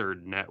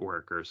censored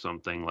network or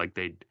something, like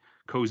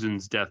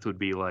Cozen's death would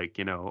be like,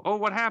 oh,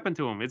 what happened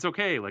to him? It's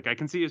okay. Like, I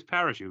can see his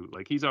parachute.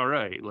 Like, he's all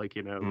right. Like,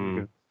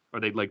 or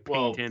they'd like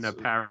paint in a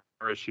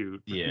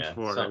parachute. Yeah,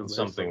 for him or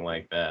something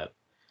like that.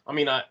 I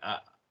mean,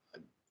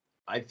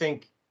 I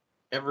think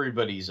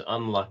everybody's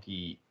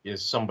unlucky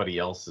is somebody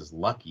else's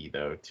lucky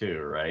though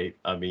too, right?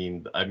 I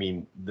mean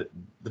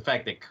the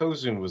fact that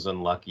Kozun was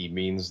unlucky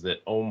means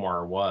that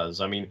Omar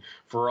was. I mean,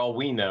 for all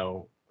we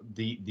know,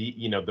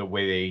 the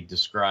way they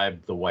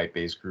described the white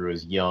base crew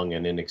as young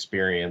and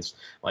inexperienced,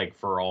 like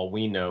for all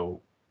we know,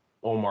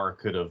 Omar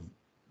could have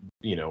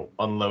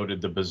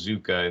unloaded the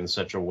bazooka in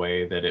such a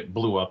way that it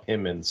blew up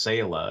him and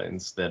Sayla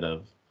instead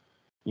of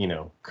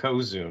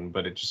Kozun,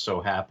 but it just so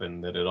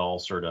happened that it all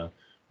sort of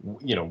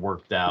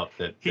worked out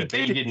that they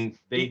didn't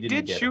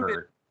get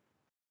hurt.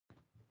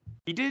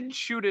 He did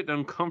shoot it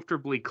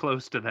uncomfortably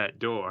close to that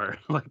door.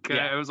 Like,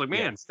 I was like,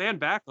 man, stand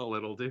back a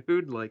little,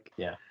 dude. Like,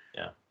 yeah.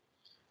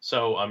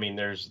 So I mean,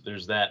 there's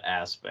that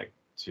aspect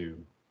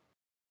to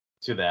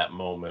that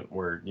moment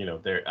where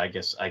I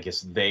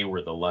guess they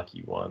were the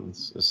lucky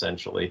ones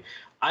essentially.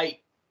 I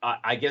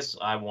guess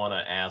I want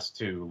to ask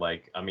too.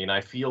 Like, I mean,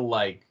 I feel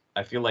like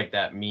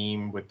that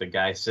meme with the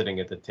guy sitting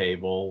at the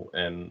table,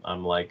 and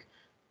I'm like,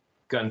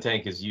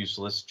 Guntank is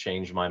useless.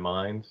 Change my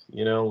mind,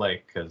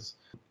 like, because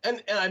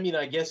and I mean,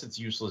 I guess it's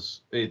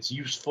useless. It's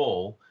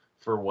useful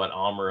for what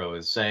Amuro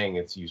is saying.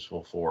 It's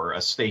useful for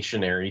a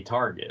stationary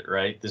target,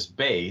 right? This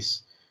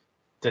base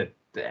that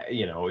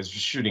is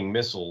just shooting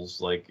missiles,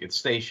 like it's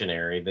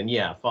stationary. Then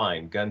yeah,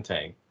 fine,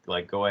 Guntank.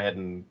 Like, go ahead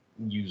and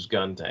use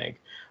Guntank.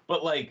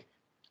 But like,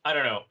 I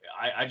don't know.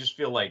 I just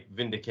feel like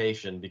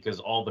vindication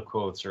because all the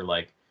quotes are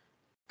like,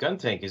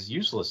 Guntank is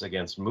useless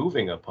against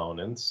moving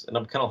opponents, and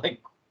I'm kind of like,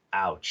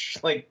 ouch.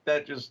 Like,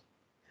 that just,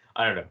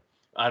 I don't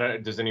know.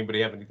 Does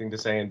anybody have anything to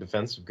say in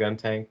defense of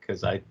Guntank?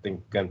 Because I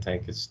think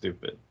Guntank is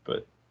stupid,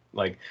 but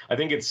like, I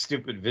think it's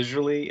stupid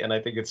visually, and I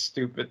think it's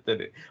stupid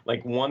that it,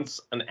 like, once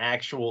an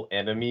actual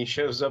enemy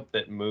shows up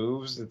that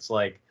moves, it's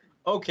like,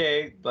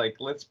 okay, like,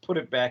 let's put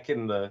it back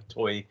in the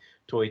toy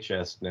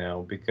chest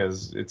now,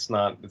 because it's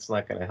not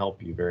going to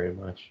help you very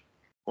much.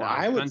 Well,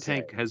 I would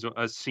Guntank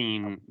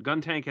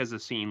has a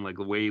scene like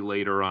way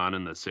later on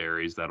in the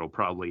series that'll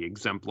probably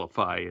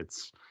exemplify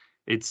its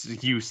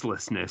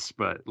uselessness,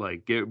 but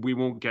like we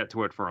won't get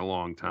to it for a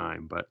long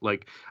time. But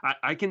like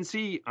I can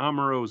see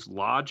Amuro's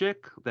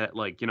logic that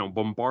like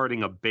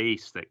bombarding a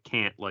base that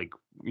can't like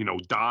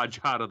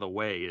dodge out of the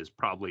way is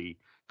probably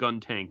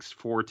Guntank's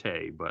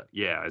forte. But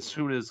yeah, as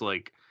soon as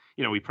like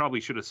we probably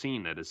should have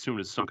seen that as soon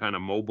as some kind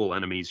of mobile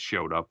enemies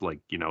showed up, like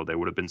they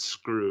would have been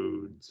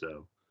screwed.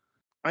 So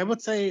I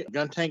would say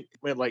Guntank,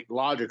 like,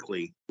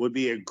 logically, would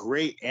be a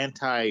great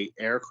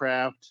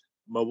anti-aircraft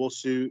mobile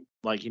suit,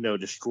 like,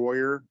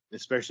 destroyer,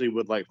 especially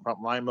with, like,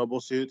 frontline mobile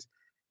suits.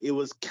 It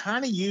was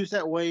kind of used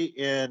that way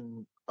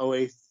in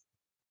 08th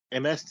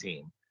MS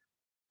Team.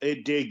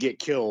 It did get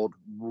killed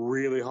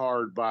really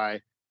hard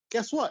by,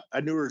 guess what,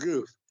 a newer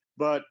goof.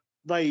 But,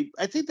 like,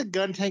 I think the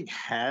Guntank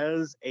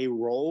has a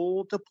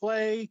role to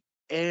play,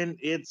 and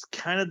it's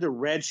kind of the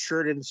red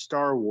shirt in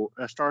Star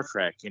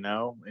Trek,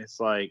 It's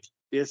like,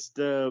 it's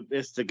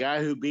the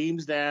guy who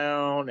beams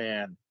down,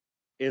 and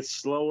it's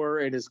slower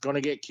and it's going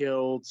to get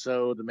killed,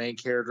 so the main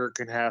character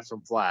can have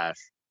some flash.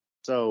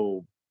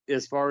 So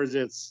as far as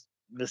its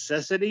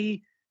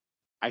necessity,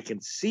 I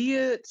can see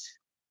it,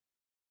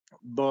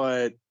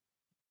 but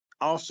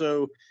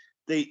also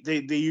they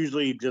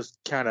usually just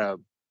kind of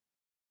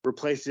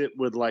replace it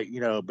with, like,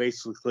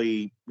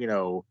 basically,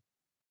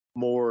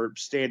 more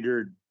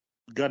standard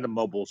Gundam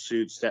mobile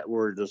suits that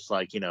were just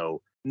like,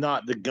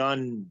 not the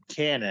gun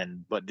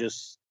cannon, but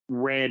just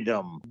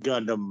random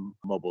Gundam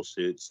mobile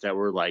suits that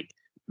were like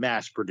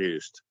mass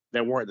produced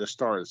that weren't the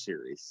start of the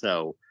series.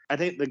 So I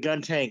think the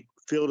Guntank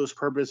filled its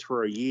purpose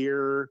for a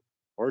year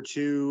or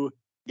two,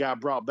 got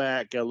brought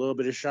back, got a little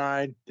bit of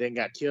shine, then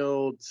got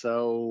killed.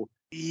 So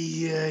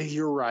yeah,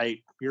 you're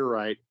right.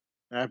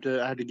 I have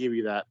to give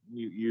you that.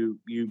 You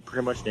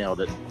pretty much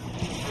nailed it.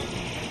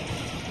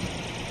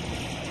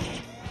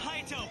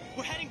 Hayato,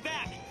 we're heading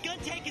back.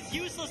 Guntank is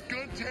useless.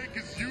 Guntank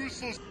is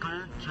useless.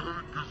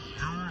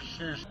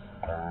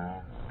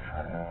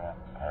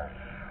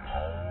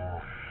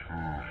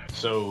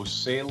 So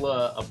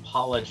Sayla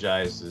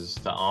apologizes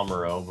to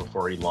Amuro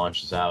before he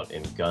launches out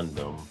in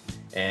Gundam,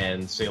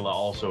 and Sayla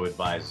also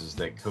advises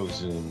that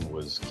Kozun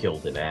was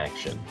killed in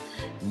action.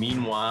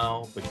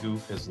 Meanwhile, the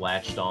goof has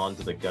latched on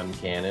to the gun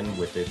cannon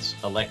with its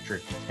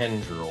electric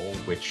tendril,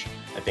 which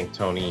I think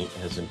Tony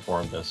has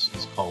informed us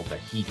is called the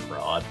heat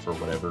rod for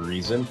whatever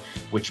reason,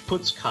 which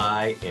puts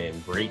Kai in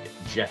great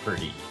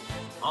jeopardy.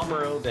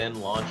 Amuro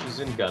then launches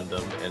in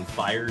Gundam and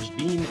fires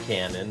beam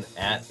cannon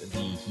at the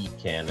heat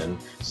cannon,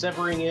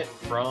 severing it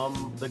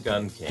from the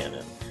gun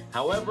cannon.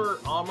 However,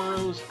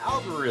 Amuro's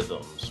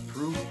algorithms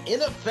prove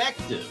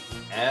ineffective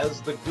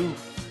as the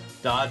goof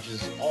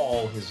dodges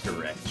all his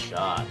direct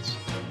shots.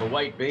 The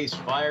white base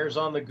fires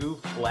on the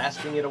goof,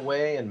 blasting it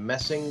away and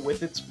messing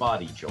with its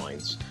body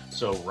joints,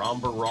 so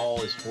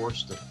Rambaral is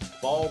forced to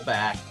fall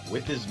back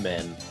with his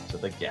men to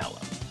the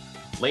gallop.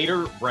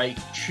 Later, Bright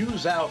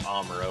chews out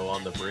Amuro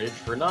on the bridge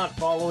for not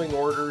following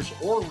orders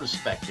or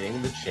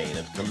respecting the chain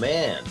of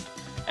command.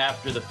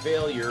 After the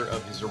failure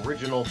of his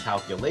original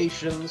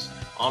calculations,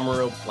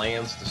 Amuro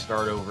plans to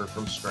start over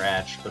from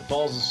scratch, but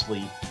falls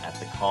asleep at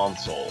the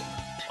console.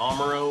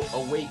 Amuro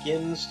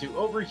awakens to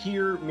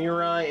overhear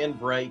Mirai and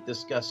Bright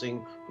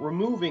discussing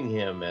removing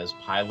him as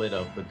pilot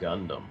of the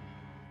Gundam.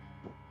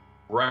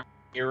 Bright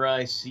and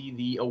Mirai see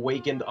the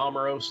awakened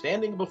Amuro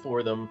standing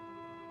before them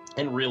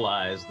and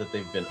realize that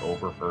they've been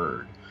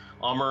overheard.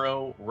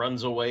 Amuro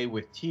runs away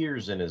with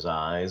tears in his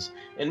eyes,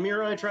 and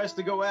Mirai tries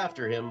to go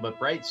after him, but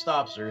Bright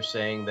stops her,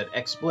 saying that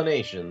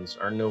explanations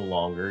are no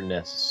longer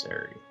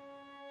necessary.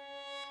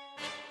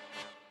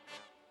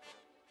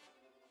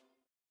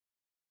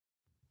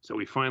 So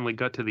we finally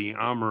got to the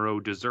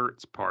Amuro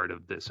Desserts part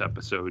of this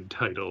episode,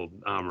 titled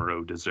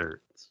Amuro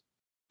Desserts.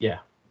 Yeah.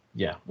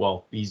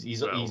 Well,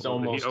 he's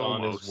almost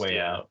on his way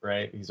out,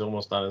 right? He's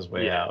almost on his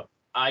way out.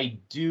 I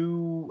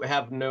do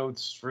have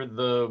notes for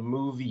the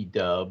movie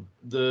dub.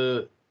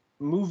 The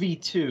movie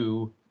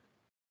 2,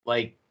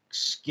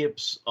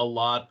 skips a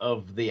lot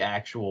of the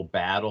actual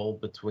battle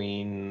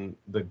between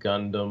the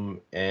Gundam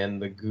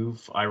and the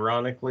Goof,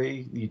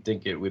 ironically. You'd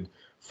think it would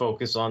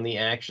focus on the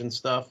action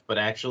stuff, but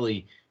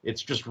actually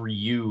it's just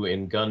Ryu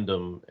in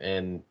Gundam,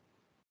 and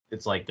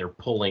it's like they're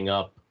pulling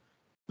up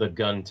the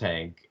gun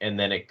tank, and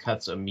then it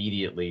cuts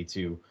immediately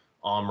to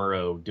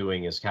Amuro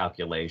doing his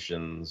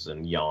calculations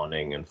and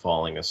yawning and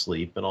falling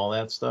asleep and all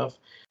that stuff.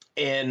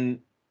 And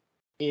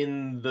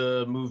in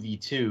the movie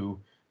 2,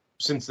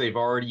 since they've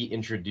already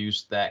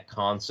introduced that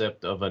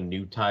concept of a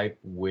new type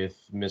with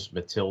Miss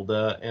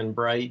Matilda and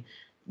Bright,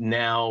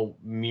 now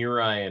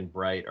Mirai and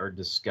Bright are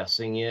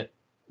discussing it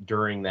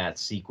during that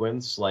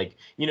sequence. Like,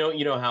 you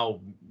know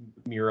how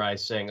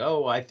Mirai's saying,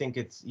 "Oh, I think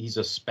he's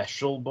a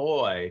special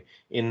boy."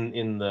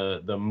 In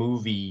the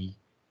movie,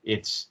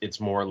 it's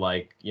more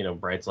like,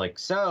 Bright's like,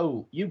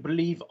 "So you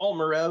believe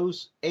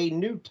Amuro's a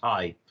new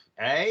type,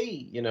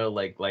 eh?"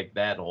 Like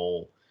that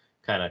whole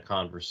kind of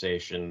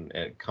conversation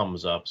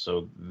comes up.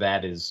 So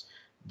that is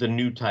the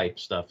new type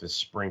stuff is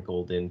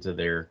sprinkled into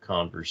their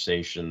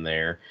conversation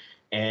there.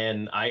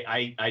 And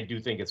I do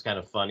think it's kind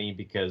of funny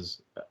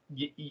because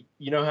you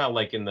know how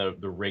like in the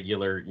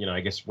regular,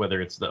 I guess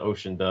whether it's the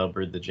Ocean dub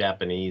or the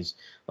Japanese,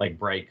 like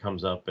Bright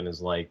comes up and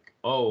is like,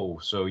 "Oh,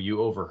 so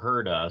you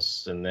overheard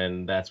us," and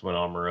then that's when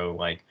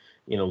Amuro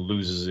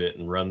loses it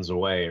and runs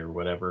away or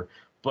whatever.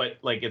 But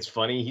it's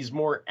funny, he's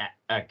more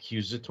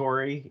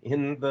accusatory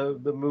in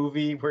the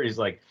movie, where he's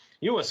like,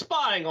 "You were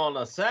spying on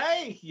us,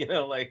 eh?"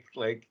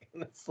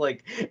 And it's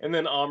like, and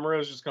then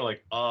Amuro's just kind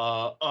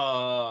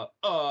of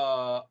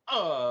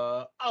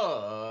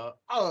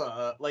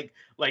like,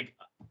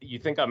 you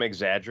think I'm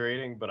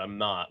exaggerating, but I'm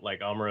not.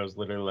 Like, Amuro's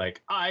literally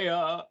like,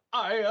 and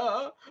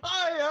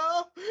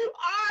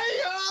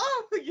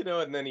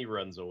then he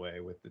runs away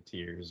with the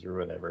tears or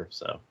whatever.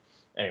 So,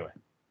 anyway.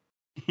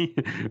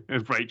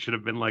 Bright should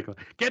have been like,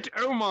 "Get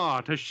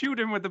Omar to shoot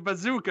him with a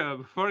bazooka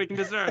before he can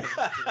desert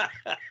him."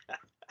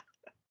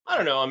 I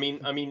don't know. I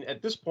mean,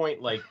 at this point,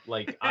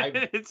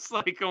 it's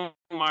like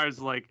Omar's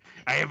like,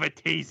 "I have a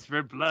taste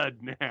for blood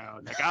now.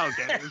 Like, I'll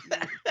get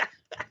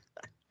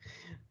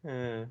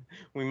him."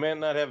 We might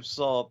not have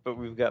salt, but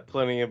we've got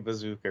plenty of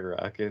bazooka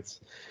rockets.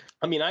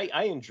 I mean,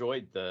 I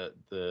enjoyed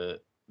the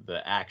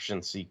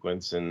action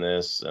sequence in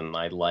this, and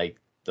I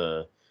liked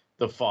the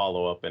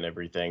follow-up and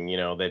everything,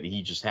 that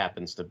he just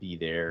happens to be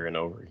there and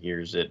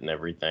overhears it and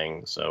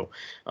everything. So,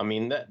 I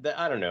mean, that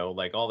I don't know,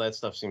 like, all that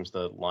stuff seems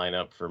to line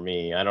up for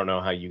me. I don't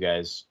know how you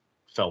guys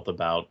felt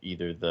about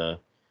either the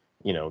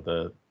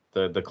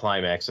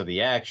climax of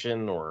the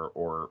action or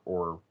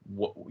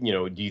what,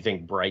 do you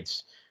think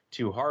Bright's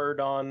too hard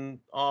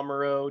on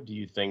Amuro? Do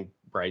you think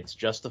Bright's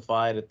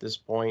justified at this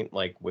point,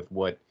 like, with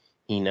what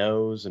he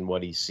knows and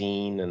what he's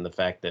seen, and the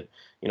fact that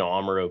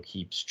Amuro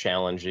keeps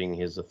challenging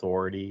his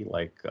authority?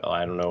 Like,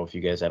 I don't know if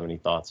you guys have any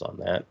thoughts on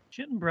that.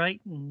 Shouldn't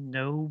Bright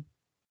know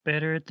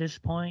better at this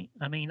point?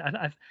 I mean,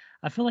 I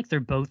feel like they're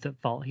both at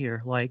fault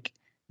here. Like,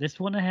 this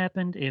wouldn't have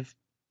happened if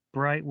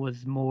Bright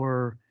was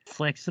more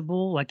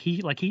flexible. Like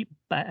he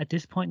at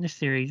this point in the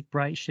series,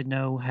 Bright should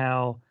know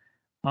how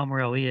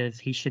Amuro is.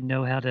 He should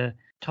know how to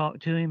talk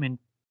to him and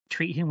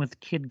treat him with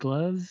kid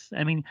gloves.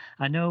 I mean,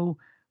 I know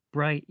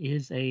Bright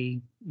is a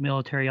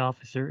military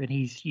officer and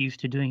he's used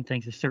to doing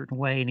things a certain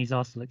way, and he's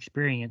also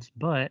experienced,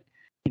 but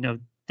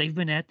they've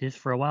been at this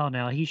for a while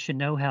now. He should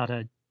know how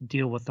to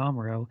deal with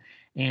Amuro.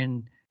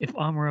 And if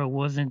Amuro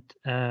wasn't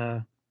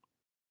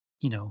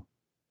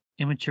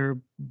immature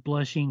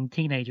blushing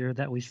teenager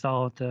that we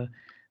saw at the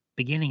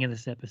beginning of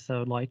this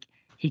episode, like,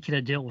 he could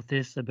have dealt with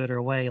this a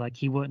better way. Like,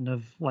 he wouldn't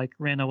have like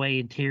ran away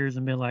in tears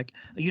and been like,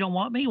 "You don't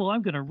want me? Well,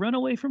 I'm gonna run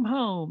away from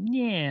home."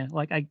 Yeah,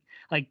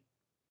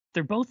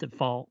 they're both at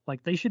fault.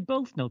 Like, they should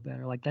both know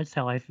better. Like, that's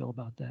how I feel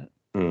about that.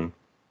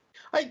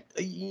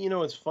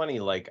 It's funny.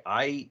 Like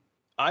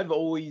I've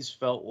always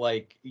felt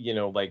like,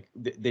 like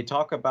they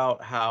talk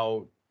about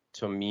how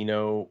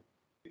Tomino,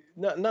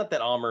 not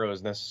that Amuro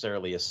is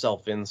necessarily a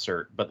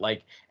self-insert, but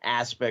like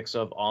aspects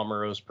of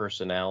Amuro's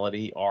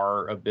personality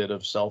are a bit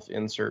of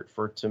self-insert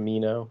for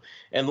Tomino,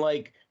 and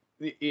like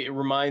it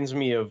reminds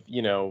me of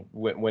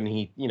when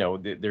he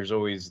there's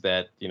always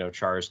that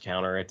Char's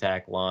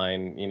counterattack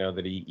line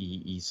that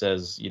he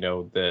says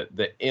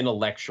the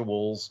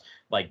intellectuals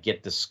like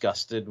get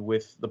disgusted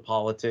with the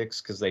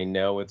politics because they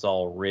know it's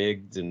all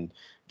rigged, and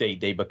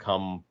they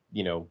become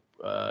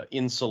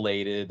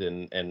insulated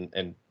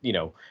and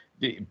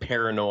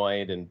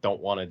paranoid and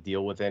don't want to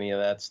deal with any of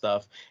that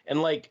stuff.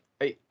 And like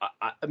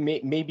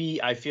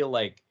maybe I feel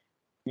like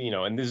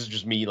and this is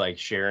just me like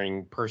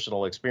sharing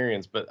personal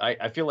experience, but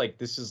I feel like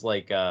this is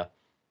like I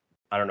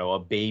don't know, a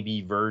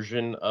baby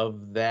version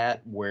of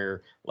that,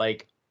 where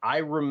like I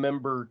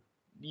remember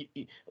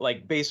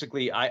like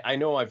basically I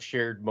know I've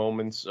shared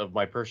moments of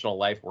my personal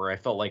life where I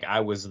felt like I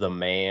was the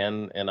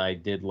man and I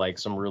did like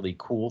some really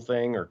cool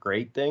thing or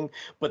great thing,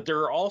 but there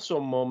are also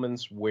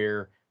moments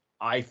where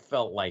I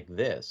felt like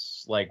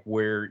this, like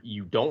where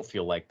you don't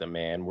feel like the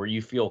man, where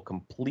you feel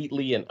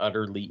completely and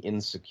utterly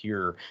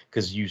insecure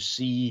because you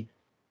see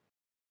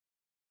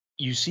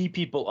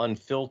people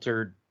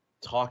unfiltered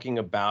talking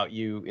about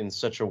you in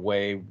such a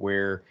way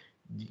where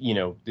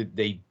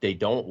they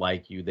don't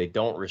like you, they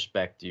don't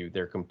respect you,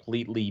 they're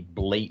completely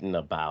blatant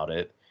about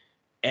it,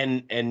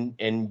 and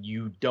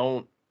you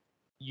don't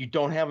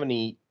have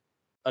any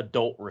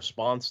adult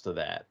response to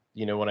that.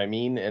 You know what I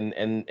mean?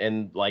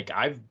 And like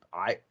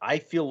I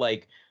feel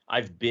like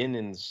I've been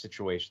in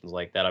situations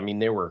like that. I mean,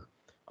 they were,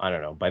 I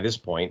don't know, by this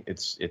point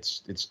it's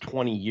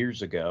 20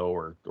 years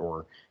ago,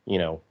 or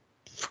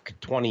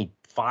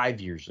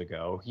 25 years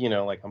ago,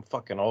 like I'm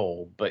fucking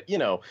old, but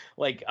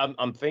like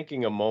I'm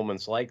thinking of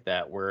moments like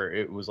that where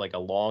it was like a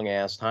long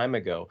ass time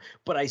ago,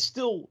 but I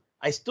still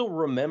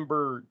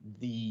remember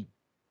the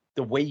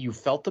way you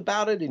felt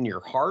about it in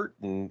your heart,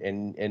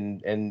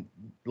 and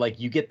like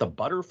you get the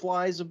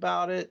butterflies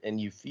about it,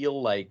 and you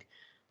feel like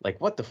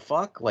what the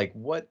fuck, like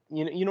what,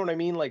 you know what I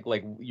mean, like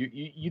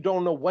you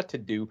don't know what to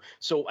do.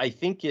 So I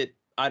think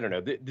I don't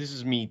know, this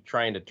is me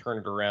trying to turn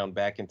it around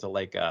back into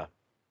like a,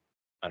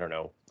 I don't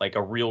know, like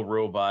a real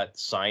robot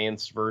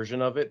science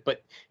version of it.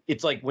 But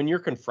it's like when you're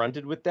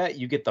confronted with that,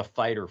 you get the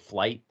fight or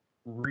flight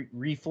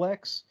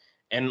reflex,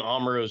 and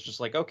Amuro is just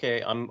like,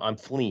 okay, I'm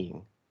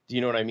fleeing. Do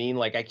you know what I mean?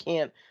 Like I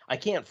can't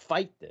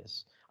fight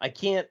this. I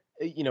can't,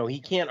 he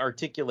can't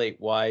articulate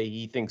why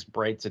he thinks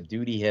Bright's a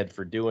duty head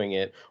for doing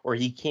it, or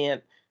he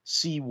can't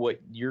see what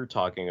you're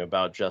talking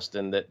about,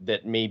 Justin,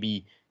 that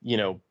maybe,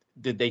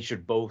 that they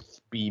should both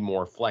be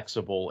more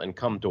flexible and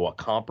come to a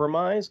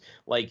compromise.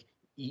 Like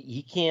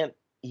he can't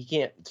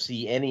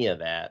see any of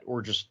that,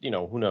 or just,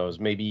 who knows,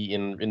 maybe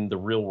in the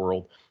real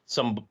world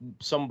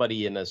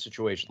somebody in a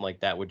situation like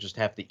that would just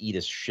have to eat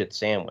a shit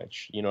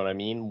sandwich. You know what I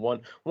mean?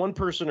 One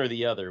person or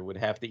the other would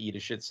have to eat a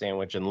shit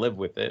sandwich and live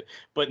with it.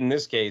 But in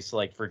this case,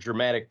 like for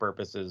dramatic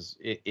purposes,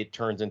 it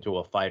turns into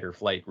a fight or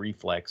flight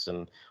reflex,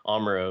 and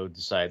Amuro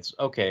decides,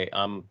 okay,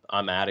 I'm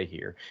out of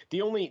here.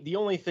 The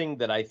only thing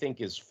that I think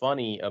is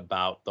funny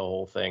about the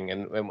whole thing,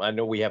 and I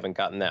know we haven't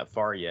gotten that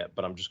far yet,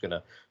 but I'm just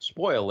gonna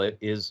spoil it,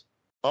 is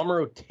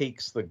Amuro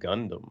takes the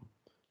Gundam.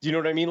 Do you know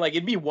what I mean? Like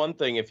it'd be one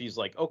thing if he's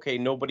like, okay,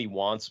 nobody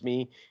wants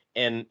me,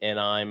 and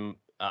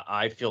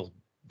I feel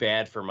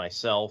bad for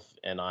myself,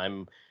 and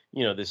I'm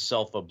this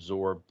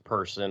self-absorbed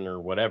person or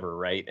whatever,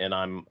 right? And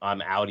I'm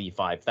Audi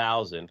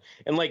 5000,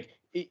 and like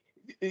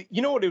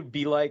you know what it would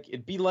be like?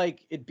 It'd be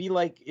like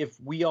if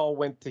we all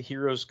went to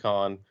Heroes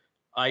Con.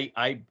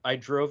 I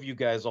drove you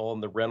guys all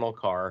in the rental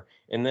car,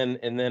 and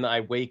then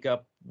I wake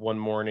up one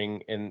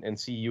morning and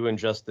see you and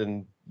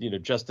Justin,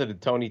 Justin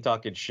and Tony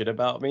talking shit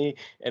about me,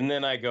 and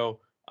then I go,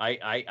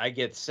 I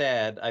get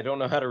sad, I don't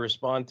know how to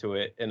respond to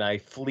it, and I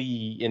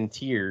flee in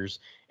tears,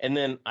 and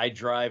then I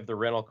drive the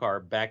rental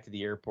car back to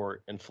the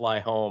airport and fly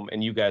home,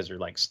 and you guys are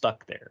like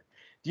stuck there.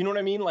 Do you know what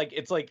I mean? Like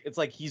it's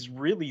like he's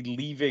really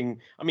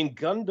leaving. I mean,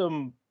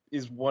 Gundam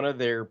is one of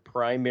their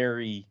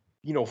primary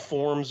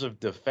forms of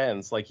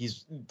defense. Like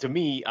to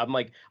me, I'm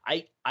like,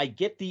 I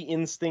get the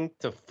instinct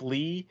to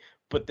flee,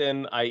 but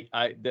then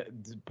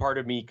part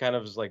of me kind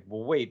of is like,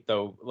 well, wait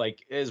though,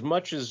 like as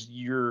much as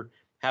you're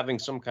having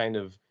some kind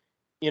of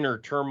inner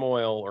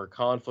turmoil or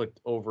conflict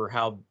over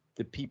how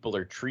the people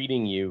are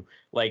treating you,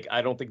 like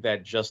I don't think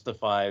that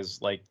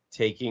justifies like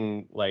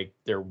taking like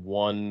their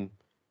one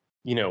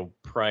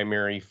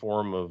primary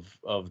form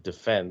of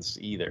defense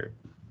either.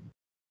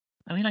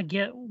 I mean, I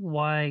get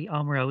why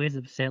Amuro is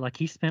upset. Like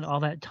he spent all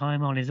that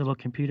time on his little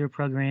computer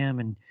program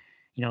and,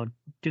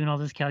 doing all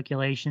these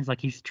calculations. Like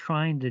he's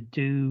trying to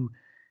do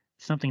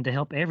something to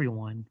help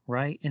everyone,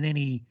 right? And then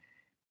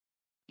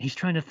he's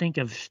trying to think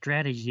of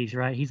strategies,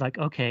 right? He's like,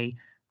 okay,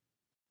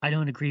 I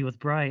don't agree with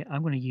Bright.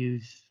 I'm going to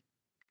use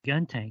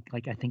gun tank.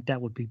 Like I think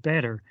that would be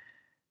better.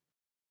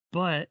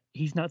 But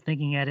he's not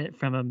thinking at it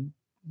from a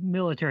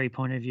military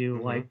point of view.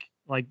 Mhm.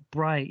 Like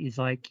Bright is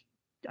like,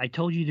 I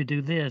told you to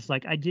do this.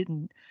 Like I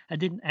didn't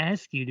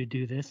ask you to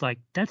do this. Like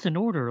that's an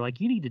order. Like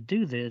you need to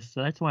do this.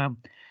 So that's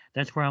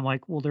where I'm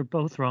like, well, they're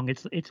both wrong.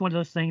 It's one of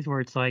those things where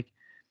it's like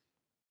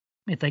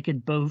if they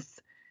could both,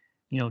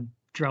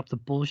 drop the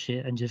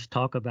bullshit and just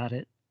talk about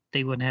it,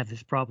 they wouldn't have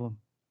this problem.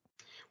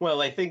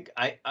 Well, I think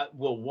I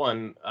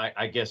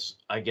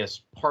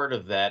guess part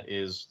of that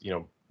is,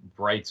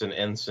 Bright's an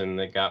ensign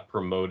that got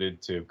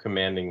promoted to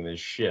commanding this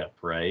ship,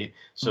 right?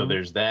 So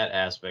there's that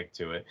aspect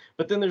to it.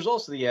 But then there's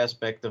also the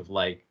aspect of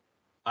like,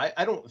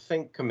 I don't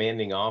think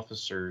commanding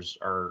officers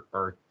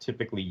are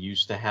typically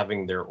used to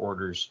having their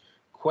orders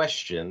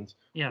questioned,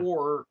 Yeah.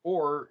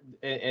 or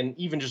and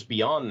even just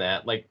beyond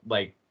that, like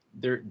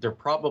they're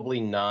probably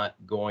not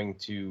going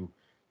to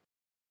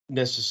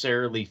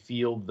necessarily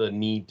feel the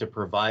need to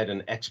provide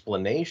an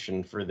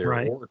explanation for their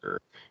Right. order.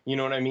 You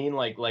know what I mean?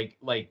 Like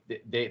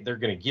they're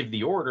going to give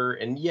the order,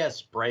 and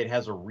yes, Bright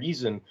has a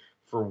reason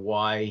for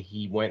why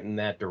he went in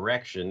that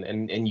direction,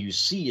 and you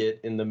see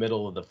it in the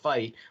middle of the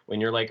fight when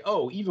you're like,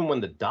 oh, even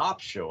when the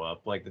Dops show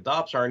up, like the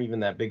Dops aren't even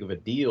that big of a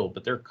deal,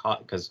 but they're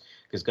caught because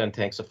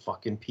Guntank's a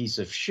fucking piece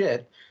of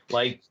shit.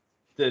 Like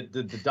the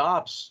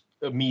Dops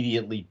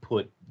immediately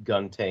put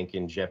Guntank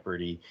in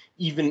jeopardy,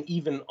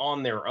 even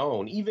on their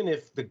own, even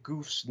if the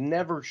goofs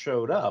never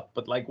showed up.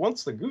 But like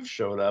once the goofs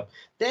showed up,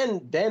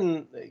 then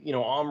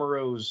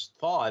Amuro's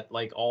thought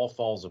like all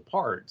falls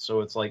apart.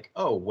 So it's like,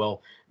 oh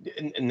well,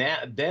 and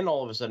then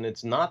all of a sudden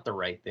it's not the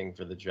right thing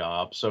for the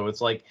job. So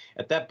it's like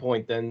at that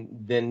point, then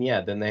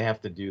they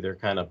have to do their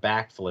kind of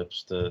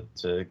backflips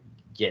to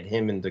get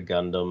him into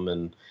Gundam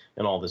and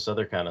all this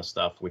other kind of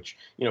stuff. Which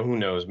who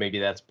knows, maybe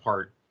that's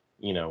part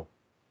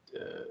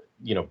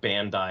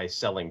Bandai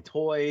selling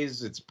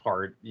toys. It's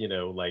part,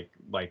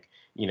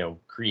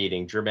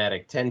 creating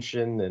dramatic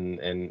tension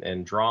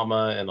and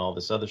drama and all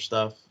this other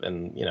stuff.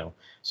 And,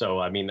 so,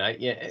 I mean,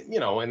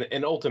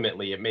 and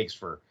ultimately it makes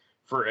for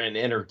an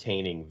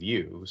entertaining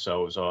view.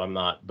 So I'm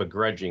not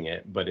begrudging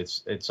it, but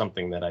it's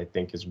something that I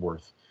think is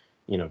worth,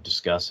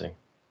 discussing.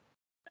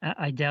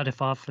 I doubt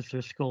if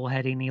Officer School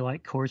had any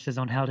like courses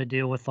on how to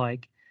deal with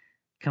like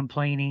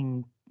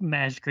complaining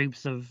mass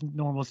groups of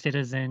normal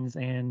citizens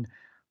and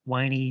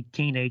whiny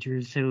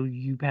teenagers who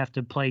you have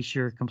to place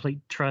your complete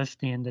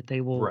trust in that they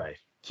will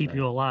keep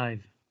you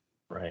alive.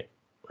 Right.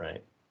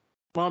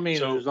 Well, I mean,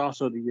 there's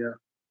also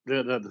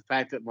the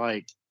fact that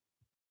like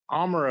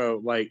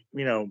Amuro, like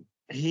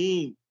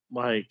he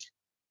like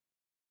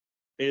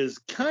is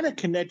kind of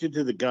connected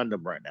to the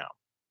Gundam right now.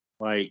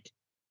 Like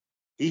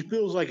he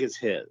feels like it's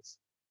his,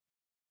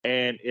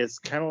 and it's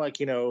kind of like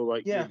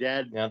your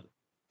dad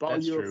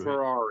bought you a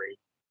Ferrari.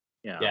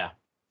 Yeah,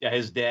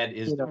 his dad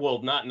is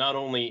well. Not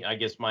only, I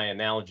guess my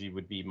analogy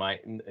would be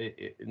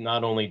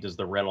not only does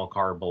the rental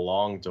car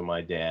belong to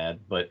my dad,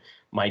 but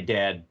my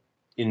dad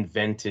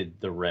invented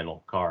the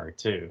rental car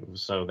too.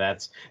 So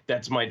that's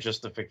my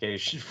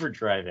justification for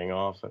driving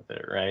off with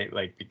it, right?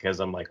 Like because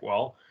I'm like,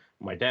 well,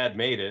 my dad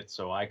made it,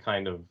 so I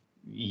kind of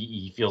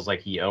he feels like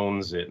he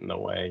owns it in a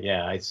way.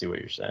 Yeah, I see what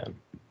you're saying.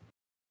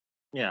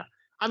 Yeah,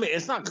 I mean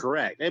it's not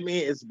correct. I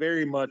mean it's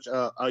very much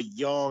a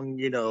young,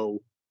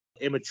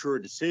 immature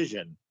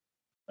decision.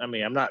 I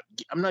mean, I'm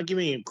not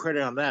giving you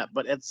credit on that,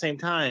 but at the same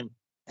time,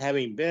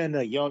 having been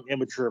a young,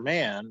 immature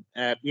man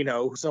at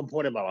some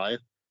point in my life,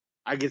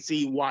 I could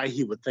see why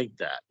he would think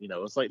that.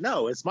 It's like,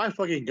 no, it's my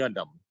fucking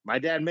Gundam. My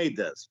dad made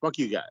this. Fuck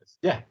you guys.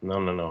 Yeah,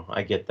 no,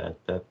 I get that.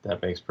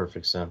 That makes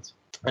perfect sense.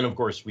 And of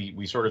course,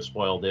 we sort of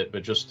spoiled it,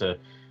 but just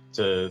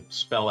to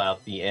spell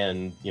out the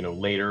end,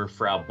 later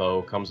Frau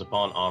Bow comes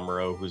upon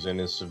Amuro, who's in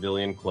his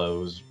civilian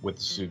clothes with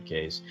the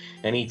suitcase,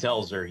 and he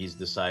tells her he's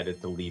decided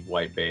to leave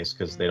White Base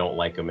because they don't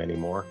like him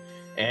anymore.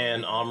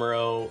 And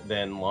Amuro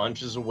then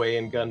launches away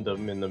in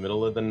Gundam in the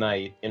middle of the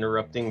night,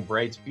 interrupting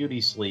Bright's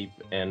beauty sleep,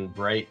 and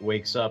Bright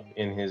wakes up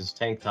in his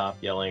tank top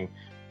yelling,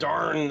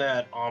 "Darn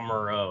that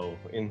Amuro!"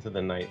 into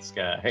the night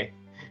sky.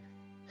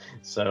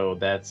 So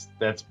that's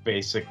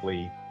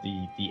basically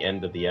the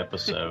end of the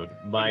episode.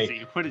 What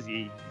is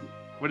he,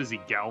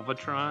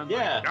 Galvatron?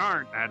 Yeah. Like,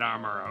 darn that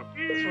Amuro.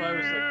 That's what I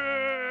was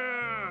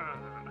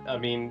like. I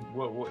mean,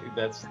 what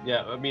that's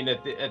I mean,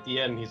 at the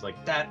end, he's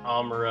like that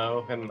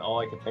Amuro, and all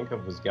I could think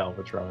of was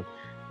Galvatron.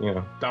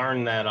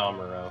 Darn that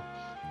Amuro.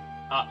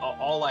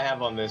 All I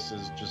have on this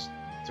is just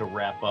to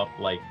wrap up,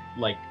 like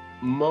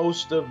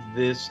most of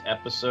this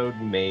episode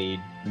made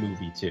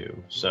movie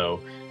 2.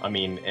 So I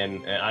mean,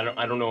 and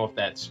I don't know if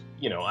that's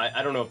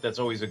I don't know if that's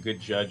always a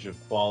good judge of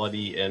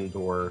quality and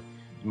or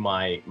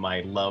my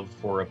love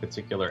for a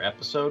particular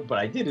episode, but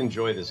I did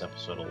enjoy this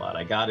episode a lot.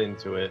 I got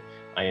into it.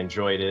 I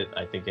enjoyed it.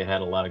 I think it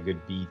had a lot of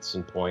good beats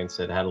and points.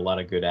 It had a lot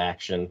of good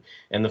action,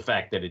 and the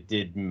fact that it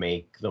did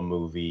make the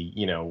movie,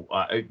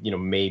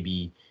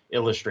 maybe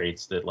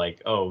illustrates that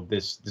like, oh,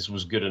 this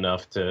was good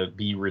enough to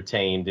be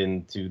retained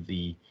into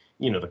the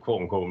the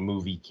quote unquote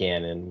movie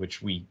canon,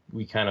 which we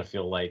kind of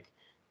feel like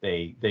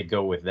they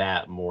go with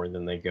that more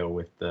than they go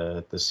with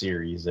the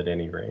series at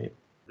any rate.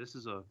 This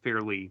is a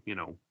fairly,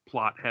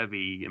 plot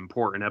heavy,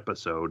 important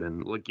episode.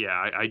 And like,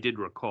 yeah, I did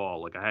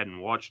recall, like I hadn't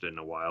watched it in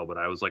a while, but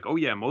I was like, oh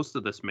yeah, most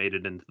of this made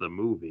it into the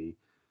movie.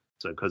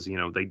 So, because,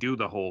 they do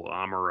the whole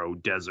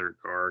Amuro desert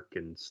arc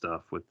and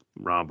stuff with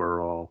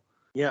Rambarral.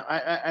 Yeah,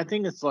 I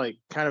think it's like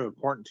kind of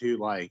important to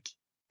like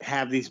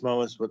have these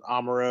moments with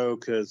Amuro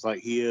because like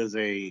he is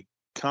a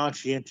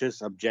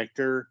conscientious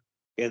objector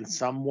in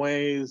some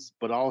ways,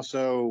 but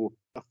also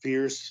a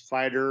fierce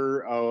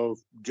fighter of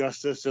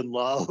justice and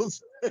love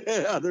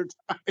at other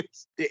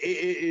times. It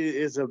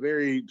is a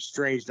very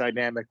strange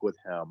dynamic with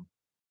him.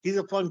 He's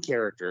a fun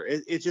character.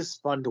 It's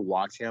just fun to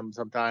watch him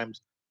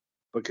sometimes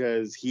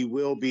because he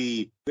will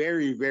be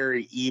very,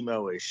 very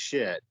emo as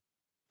shit,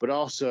 but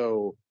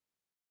also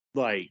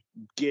like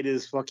get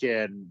his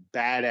fucking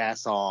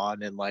badass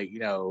on and like,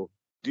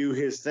 do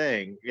his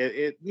thing.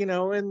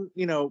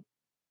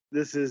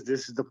 This is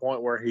the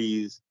point where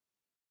he's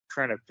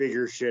trying to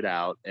figure shit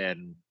out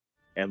and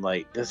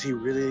like, does he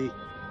really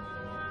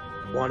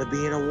want to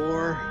be in a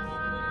war?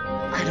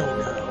 I don't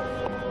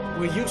know.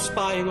 Were you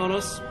spying on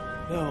us?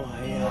 No,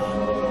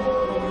 Amuro!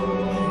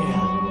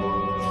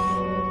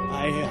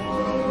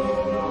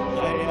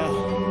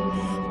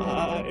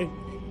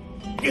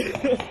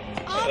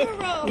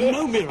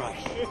 No, Mirai.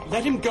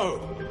 Let him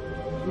go.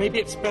 Maybe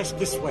it's best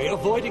this way,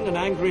 avoiding an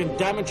angry and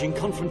damaging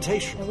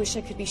confrontation. I wish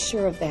I could be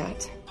sure of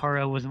that.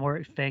 Haro was more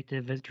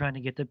effective at trying to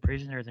get the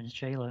prisoner than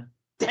Shayla.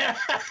 Yeah.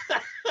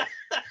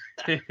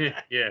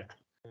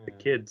 The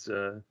kids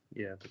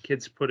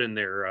put in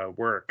their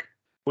work.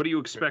 What do you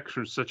expect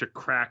from such a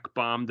crack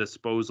bomb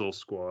disposal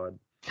squad?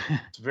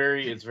 It's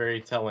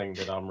very telling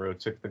that Amuro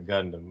took the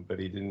Gundam, but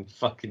he didn't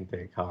fucking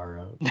take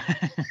Haro.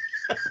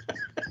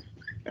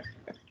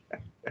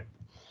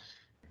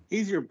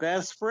 He's your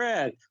best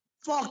friend.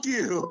 Fuck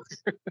you.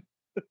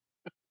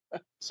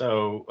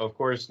 So, of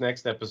course,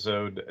 next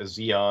episode,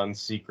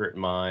 Zeon's secret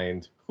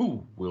mind.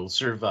 Who will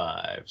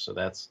survive? So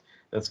that's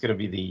going to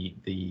be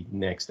the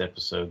next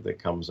episode that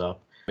comes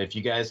up. If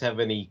you guys have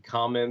any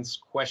comments,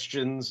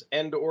 questions,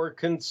 and or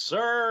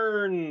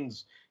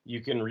concerns, you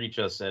can reach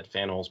us at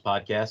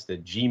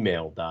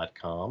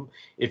fanholespodcast@gmail.com.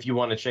 If you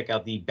want to check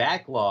out the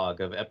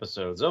backlog of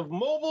episodes of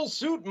Mobile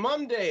Suit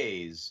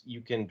Mondays,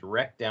 you can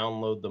direct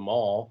download them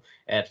all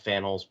at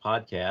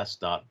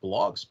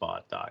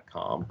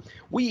fanholespodcast.blogspot.com.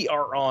 We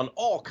are on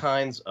all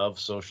kinds of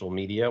social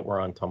media. We're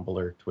on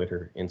Tumblr,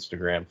 Twitter,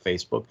 Instagram,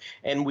 Facebook,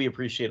 and we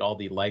appreciate all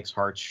the likes,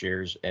 hearts,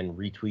 shares, and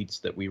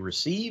retweets that we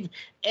receive.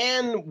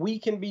 And we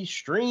can be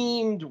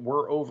streamed.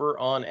 We're over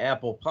on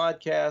Apple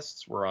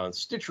Podcasts. We're on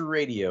Stitcher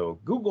Radio,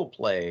 Google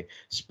Play,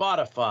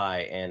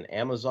 Spotify, and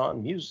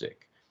Amazon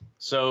Music.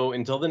 So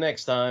until the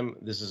next time,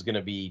 this is going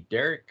to be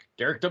Derek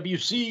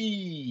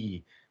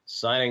WC,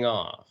 signing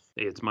off.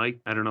 Hey, it's Mike.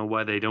 I don't know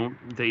why they don't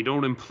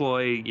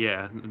employ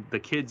the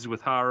kids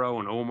with Haro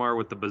and Omar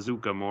with the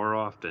bazooka more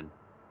often.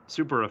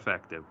 Super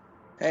effective.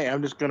 Hey,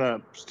 I'm just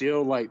gonna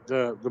steal like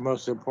the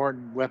most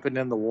important weapon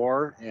in the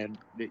war, and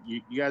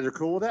you guys are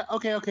cool with that?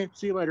 Okay.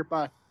 See you later.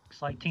 Bye.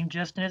 Looks like Team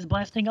Justin is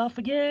blasting off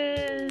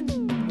again.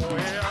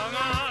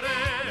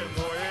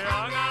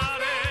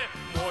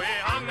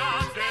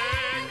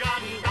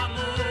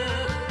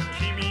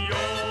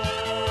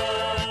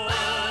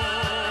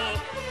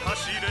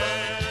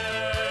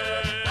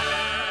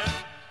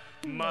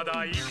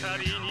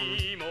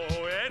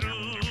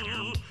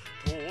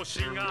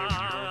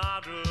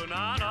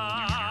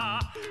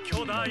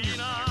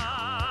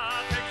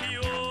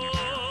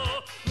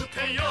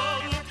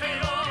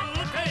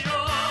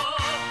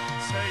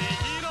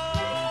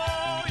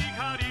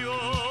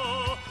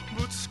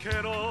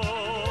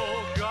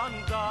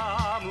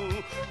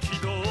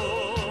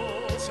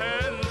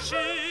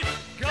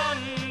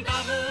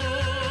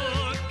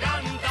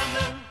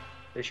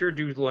 They sure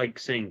do like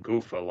saying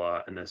goof a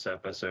lot in this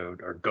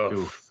episode, or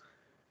goof.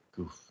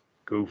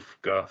 Goof.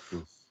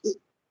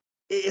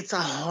 It's a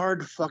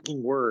hard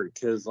fucking word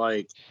because,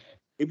 like,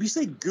 if you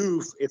say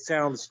goof, it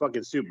sounds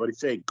fucking stupid. But if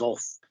you say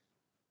golf,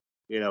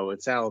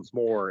 it sounds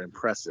more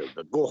impressive.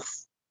 The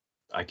golf.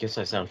 I guess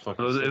I sound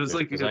fucking it was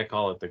like because I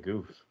call it the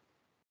goof.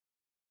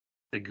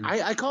 The goof.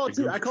 I call it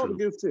too. I call it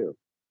goof too.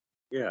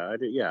 Yeah, I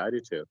did. Yeah, I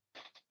did too.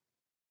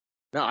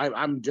 No,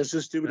 I'm just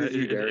as stupid as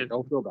you, Derek.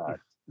 Don't feel bad.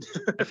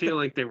 I feel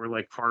like they were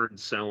like hard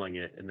selling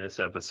it in this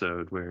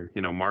episode where,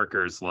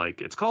 Marker's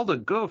like, it's called a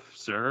goof,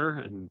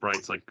 sir. And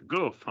Bright's like, a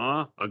goof,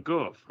 huh? A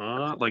goof,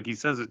 huh? Like he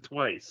says it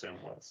twice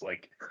almost,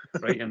 like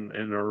right in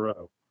a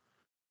row.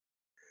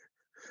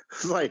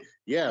 It's like,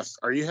 yes,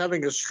 are you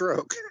having a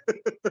stroke?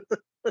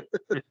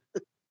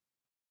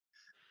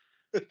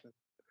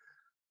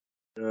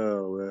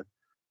 Oh, man.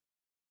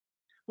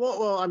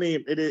 Well, I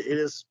mean, it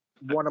is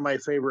one of my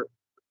favorite.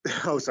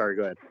 Oh, sorry.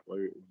 Go ahead.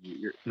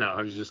 No,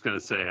 I was just going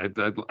to say,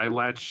 I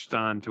latched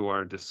on to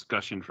our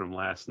discussion from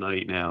last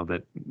night now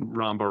that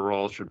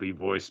Rambarral should be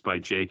voiced by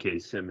J.K.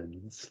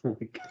 Simmons.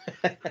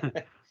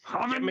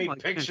 Get me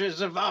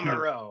pictures of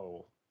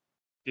Amuro.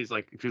 She's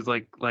like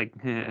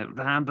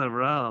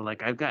Rambarral,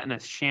 like, I've gotten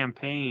us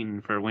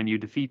champagne for when you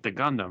defeat the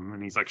Gundam.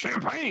 And he's like,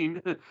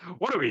 champagne?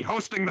 What are we,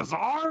 hosting the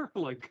Tsar?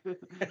 Like...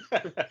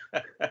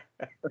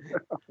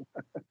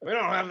 We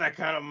don't have that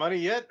kind of money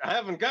yet. I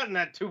haven't gotten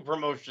that 2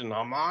 promotion,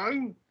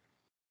 Haman.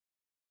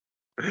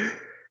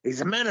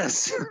 He's a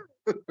menace.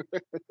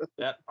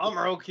 That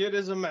Amuro kid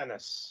is a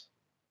menace.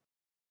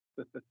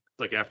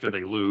 Like after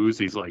they lose,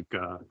 he's like,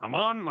 "I'm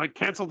on, like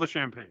cancel the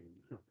champagne,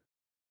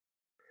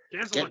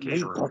 cancel the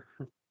caterer,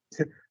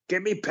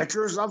 Get me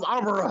pictures of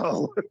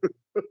Amuro."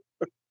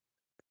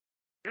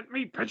 get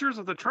me pictures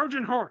of the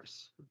Trojan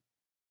horse."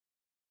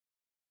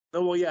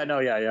 Oh well, yeah,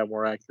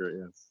 more accurate.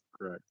 Yes,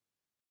 correct.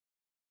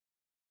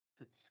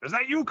 Is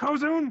that you,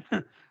 Kozun?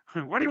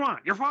 What do you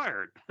want? You're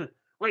fired.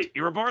 Wait,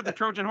 you're aboard the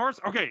Trojan horse?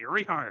 Okay, you're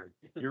rehired.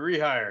 You're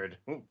rehired.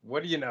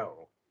 What do you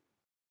know?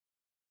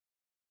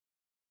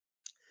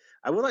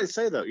 I would like to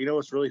say though, you know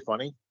what's really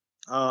funny,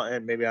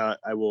 and maybe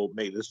I will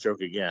make this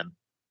joke again,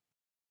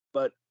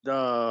 but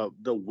the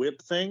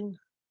whip thing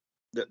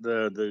that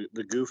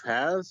the goof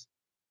has,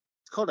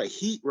 it's called a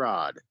heat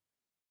rod,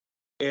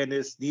 and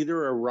it's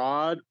neither a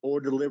rod or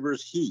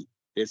delivers heat.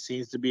 It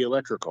seems to be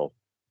electrical.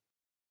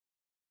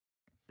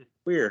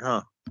 Weird,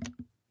 huh?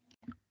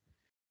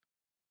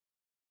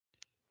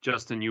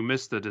 Justin, you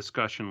missed the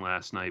discussion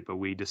last night, but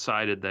we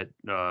decided that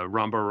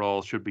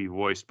Rumbarol should be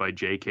voiced by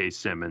J.K.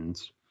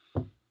 Simmons.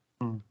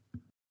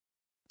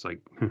 It's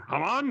like,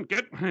 Haman,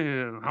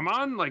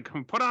 Haman, like,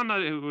 put on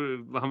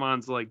the,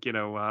 Haman's like,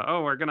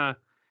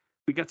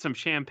 we got some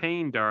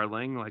champagne,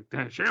 darling. Like,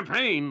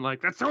 champagne?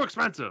 Like, that's so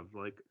expensive.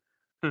 Like,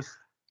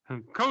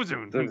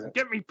 Kozun,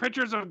 get me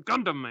pictures of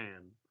Gundam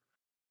Man.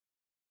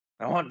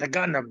 I want the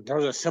Gundam.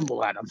 Throws a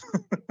symbol at him.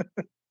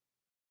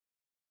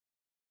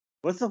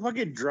 What's the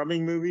fucking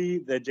drumming movie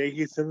that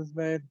J.K. Simmons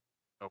made?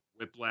 Oh,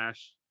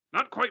 Whiplash.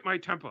 Not quite my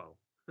tempo.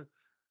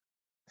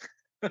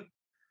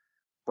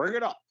 Bring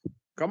it up.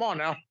 Come on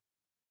now.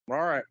 All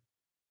right.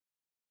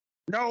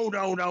 No.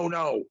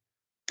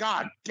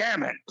 God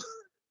damn it.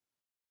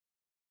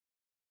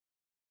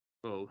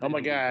 Well, oh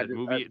my God.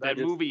 That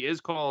movie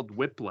is called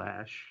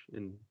Whiplash,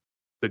 and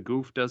the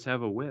goof does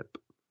have a whip.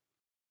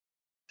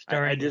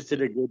 I just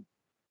did a good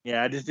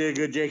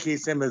J.K.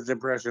 Simmons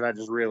impression. I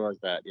just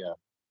realized that. Yeah.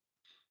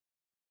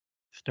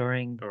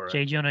 Starring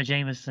J. Jonah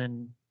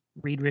Jameson,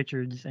 Reed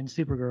Richards, and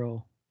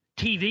Supergirl.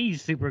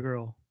 TV's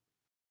Supergirl.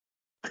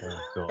 Oh,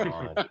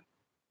 God.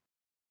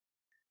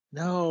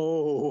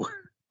 No.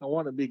 I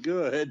want to be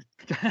good.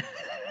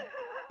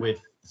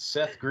 With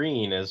Seth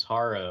Green as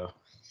Haro.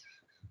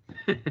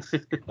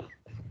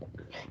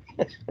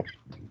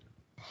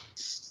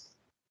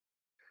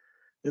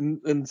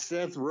 and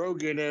Seth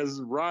Rogen as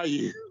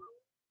Ryu.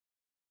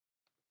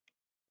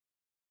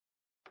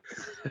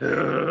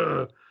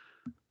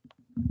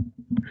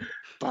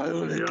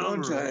 Violent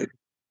contact.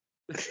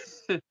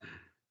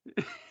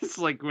 It's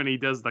like when he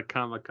does the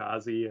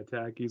kamikaze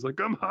attack. He's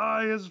like, I'm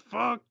high as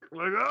fuck.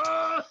 Like,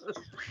 ah!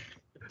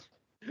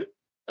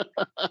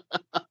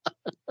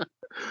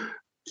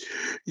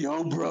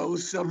 Yo, bro,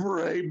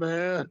 separate,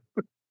 man.